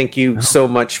everything. Thank you so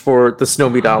much for the snow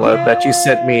medalla that you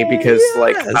sent me because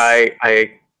like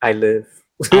I live.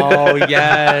 Oh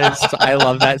yes, I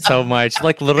love that so much.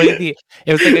 Like literally,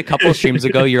 it was like a couple streams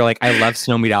ago. You're like, I love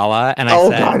Snow Medalla, and I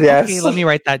said, God, yes. okay, let me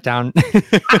write that down.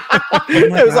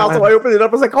 It was also I opened it up.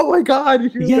 I was like, oh my god,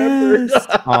 you remember?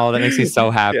 Oh, that makes me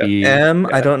so happy.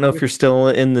 I don't know if you're still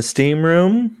in the steam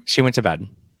room. She went to bed.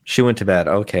 She went to bed.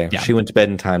 Okay, Yeah. She went to bed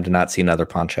in time to not see another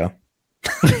poncho.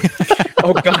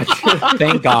 Oh god,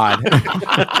 Thank God.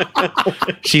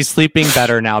 She's sleeping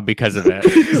better now because of it.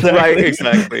 right?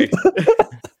 Exactly.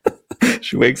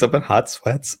 She wakes up in hot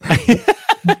sweats.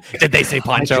 Did they say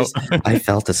poncho? I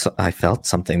felt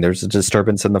something. There's a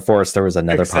disturbance in the forest. There was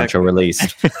another poncho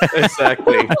released.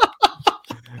 Exactly.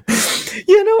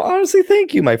 Honestly,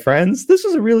 thank you, my friends. This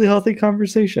was a really healthy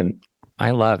conversation.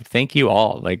 I loved. Thank you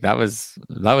all. Like that was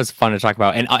fun to talk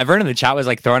about, and everyone in the chat was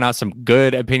like throwing out some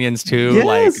good opinions too. Yes.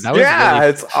 Like that was really,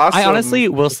 It's awesome. I honestly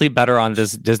will sleep better on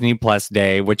this Disney Plus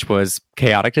day, which was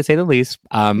chaotic to say the least.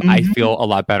 I feel a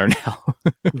lot better now.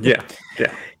 yeah.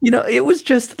 It was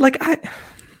just like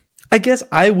I guess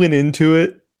I went into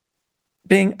it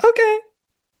being okay.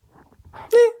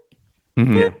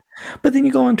 Mhm. But then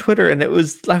you go on Twitter and I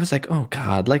was like, oh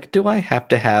God, like, do I have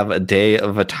to have a day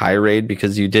of a tirade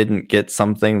because you didn't get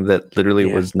something that literally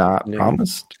was not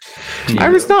promised? I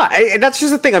was not. That's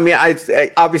just the thing. I mean,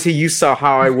 I obviously you saw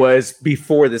how I was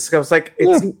before this. I was like,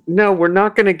 no, we're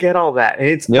not going to get all that. And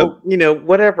it's,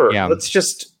 whatever. Yeah. Let's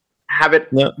just have it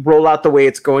roll out the way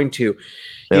it's going to.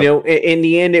 Yep. In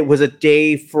the end, it was a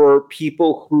day for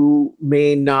people who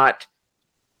may not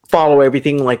follow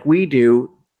everything like we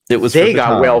do. They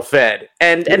got well fed,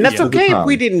 and that's okay if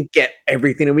we didn't get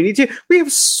everything that we need to. We have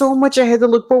so much ahead to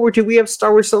look forward to. We have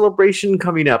Star Wars Celebration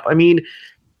coming up. I mean,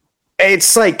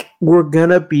 it's like we're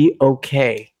gonna be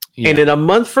okay. And in a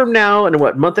month from now, and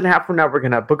month and a half from now, we're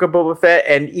gonna have Book of Boba Fett.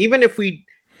 And even if we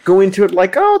go into it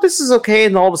like, oh, this is okay,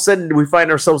 and all of a sudden we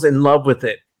find ourselves in love with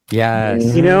it. Yes.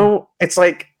 It's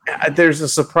like there's a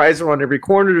surprise around every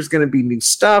corner. There's gonna be new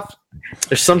stuff.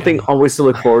 There's something always to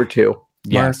look forward to.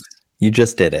 Yes. You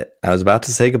just did it. I was about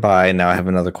to say goodbye, and now I have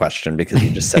another question because you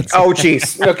just said Oh,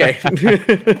 jeez. Okay.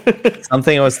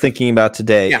 something I was thinking about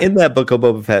today. In that Book of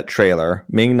Boba Fett trailer,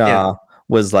 Ming-Na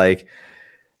was like,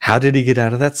 how did he get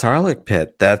out of that Sarlacc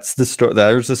pit? That's the story.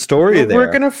 There's a story there. We're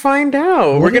going to find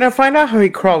out. We're going to find out how he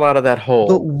crawled out of that hole.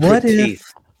 But what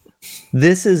if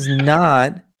this is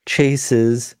not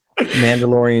Chase's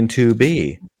Mandalorian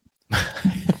 2B?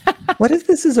 What if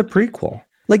this is a prequel?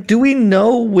 Like, do we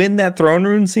know when that throne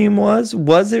room scene was?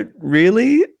 Was it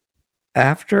really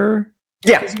after?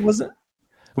 Yeah. Wasn't.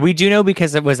 We do know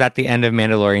because it was at the end of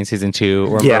Mandalorian season 2,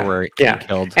 where he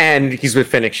killed. And he's with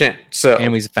Fennec Shen.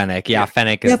 And he's Fennec. Yeah,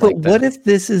 Fennec is. Yeah, but what if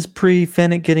this is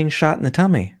pre-Fennec getting shot in the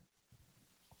tummy?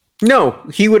 No,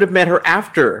 he would have met her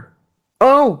after.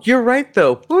 Oh, you're right,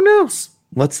 though. Who knows?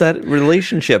 What's that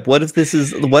relationship? What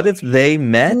if they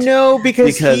met? No,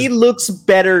 because he looks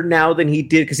better now than he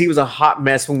did because he was a hot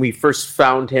mess when we first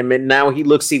found him. And now he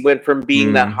went from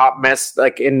being that hot mess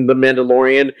like in The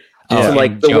Mandalorian to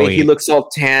like the Joey. way he looks all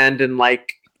tanned and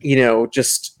like,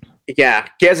 just, he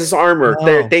has his armor.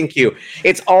 There, thank you.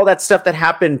 It's all that stuff that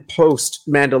happened post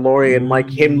Mandalorian, like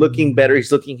him looking better.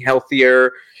 He's looking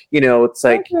healthier. It's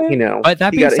like, But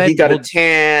that being said, he got a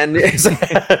tan.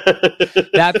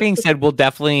 That being said, we'll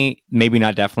definitely, maybe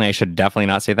not definitely, I should definitely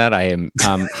not say that. I am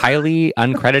highly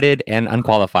uncredited and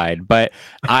unqualified, but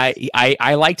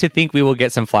I like to think we will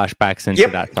get some flashbacks into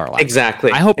that Sarlacc.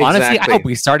 Exactly. I hope, honestly, I hope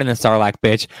we start in the Sarlacc,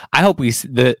 bitch. I hope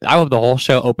the whole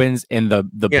show opens in the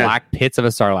black pits of a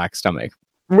Sarlacc stomach.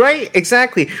 Right,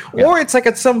 exactly. Yeah. Or it's like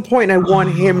at some point I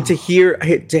want him to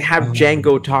have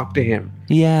Jango talk to him.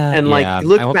 Yeah. And like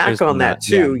look back on that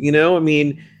too. I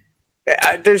mean,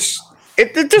 there's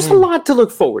a lot to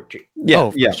look forward to.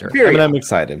 Yeah, sure. I'm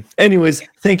excited. Anyways,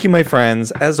 thank you, my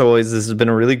friends. As always, this has been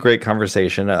a really great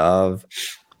conversation of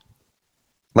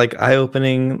like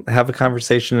eye-opening, have a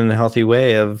conversation in a healthy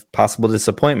way of possible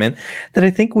disappointment that I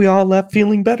think we all left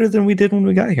feeling better than we did when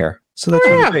we got here. So that's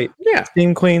really great. Yeah.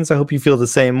 Steam Queens, I hope you feel the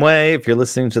same way. If you're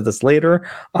listening to this later,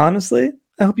 honestly,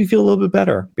 I hope you feel a little bit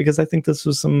better because I think this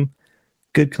was some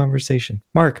good conversation.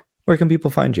 Mark, where can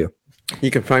people find you? You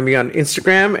can find me on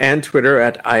Instagram and Twitter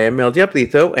at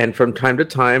IamLDiablito, and from time to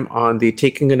time on the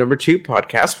Taking a Number 2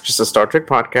 podcast, which is a Star Trek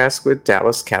podcast with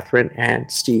Dallas, Catherine,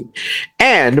 and Steve.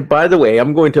 And by the way,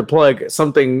 I'm going to plug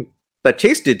something that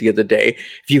Chase did the other day.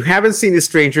 If you haven't seen the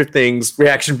Stranger Things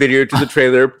reaction video to the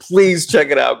trailer, please check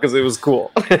it out because it was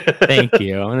cool. Thank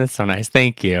you. That's so nice.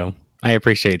 Thank you. I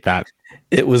appreciate that.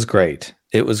 It was great.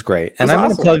 And I'm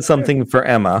going to plug something for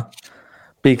Emma,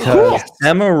 because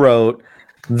Emma wrote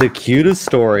the cutest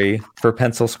story for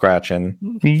pencil scratching.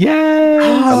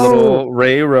 Yes. A little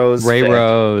Ray Rose.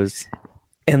 Rose.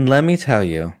 And let me tell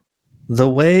you, the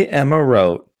way Emma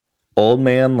wrote Old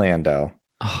Man Lando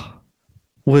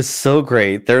was so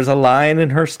great. There's a line in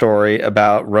her story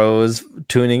about Rose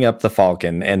tuning up the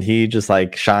Falcon, and he just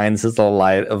like shines his little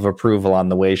light of approval on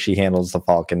the way she handles the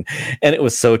Falcon. And it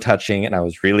was so touching, and I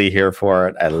was really here for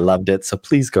it. I loved it. So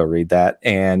please go read that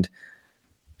and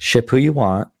ship who you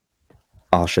want.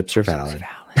 All ships are valid.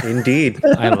 Indeed.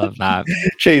 I love that.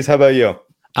 Chase, how about you?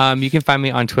 You can find me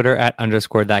on Twitter at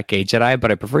 _ThatGayJedi,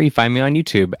 but I prefer you find me on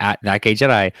YouTube at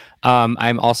ThatGayJedi.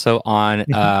 I'm also on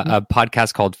a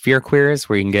podcast called Fear Queers,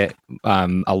 where you can get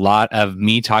a lot of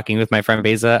me talking with my friend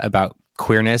Beza about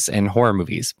queerness and horror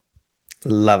movies.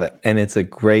 Love it. And it's a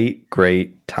great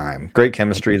time. Great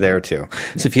chemistry there too.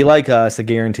 So if you like us, I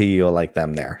guarantee you'll like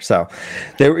them there. So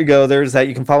there we go. There's that.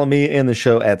 You can follow me and the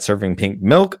show at Serving Pink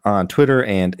Milk on Twitter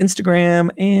and Instagram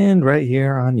and right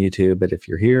here on YouTube. But if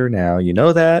you're here now, you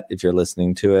know that. If you're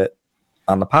listening to it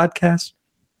on the podcast,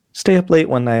 stay up late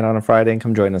one night on a Friday and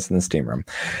come join us in the steam room.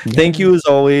 Yeah. Thank you as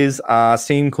always.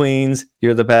 Steam Queens,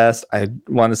 you're the best. I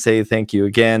want to say thank you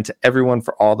again to everyone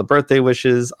for all the birthday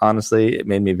wishes. Honestly, it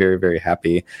made me very, very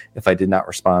happy. If I did not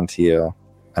respond to you,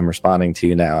 I'm responding to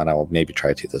you now, and I will maybe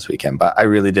try to this weekend. But I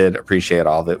really did appreciate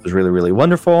all of it. It was really, really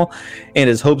wonderful. And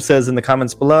as Hope says in the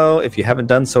comments below, if you haven't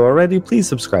done so already, please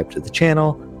subscribe to the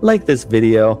channel, like this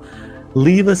video,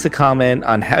 leave us a comment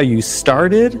on how you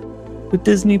started with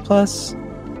Disney Plus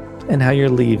and how you're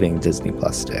leaving Disney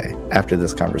Plus today after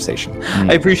this conversation.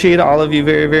 I appreciate all of you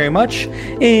very, very much.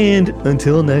 And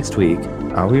until next week,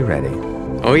 are we ready?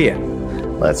 Oh, yeah.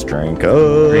 Let's drink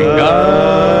up.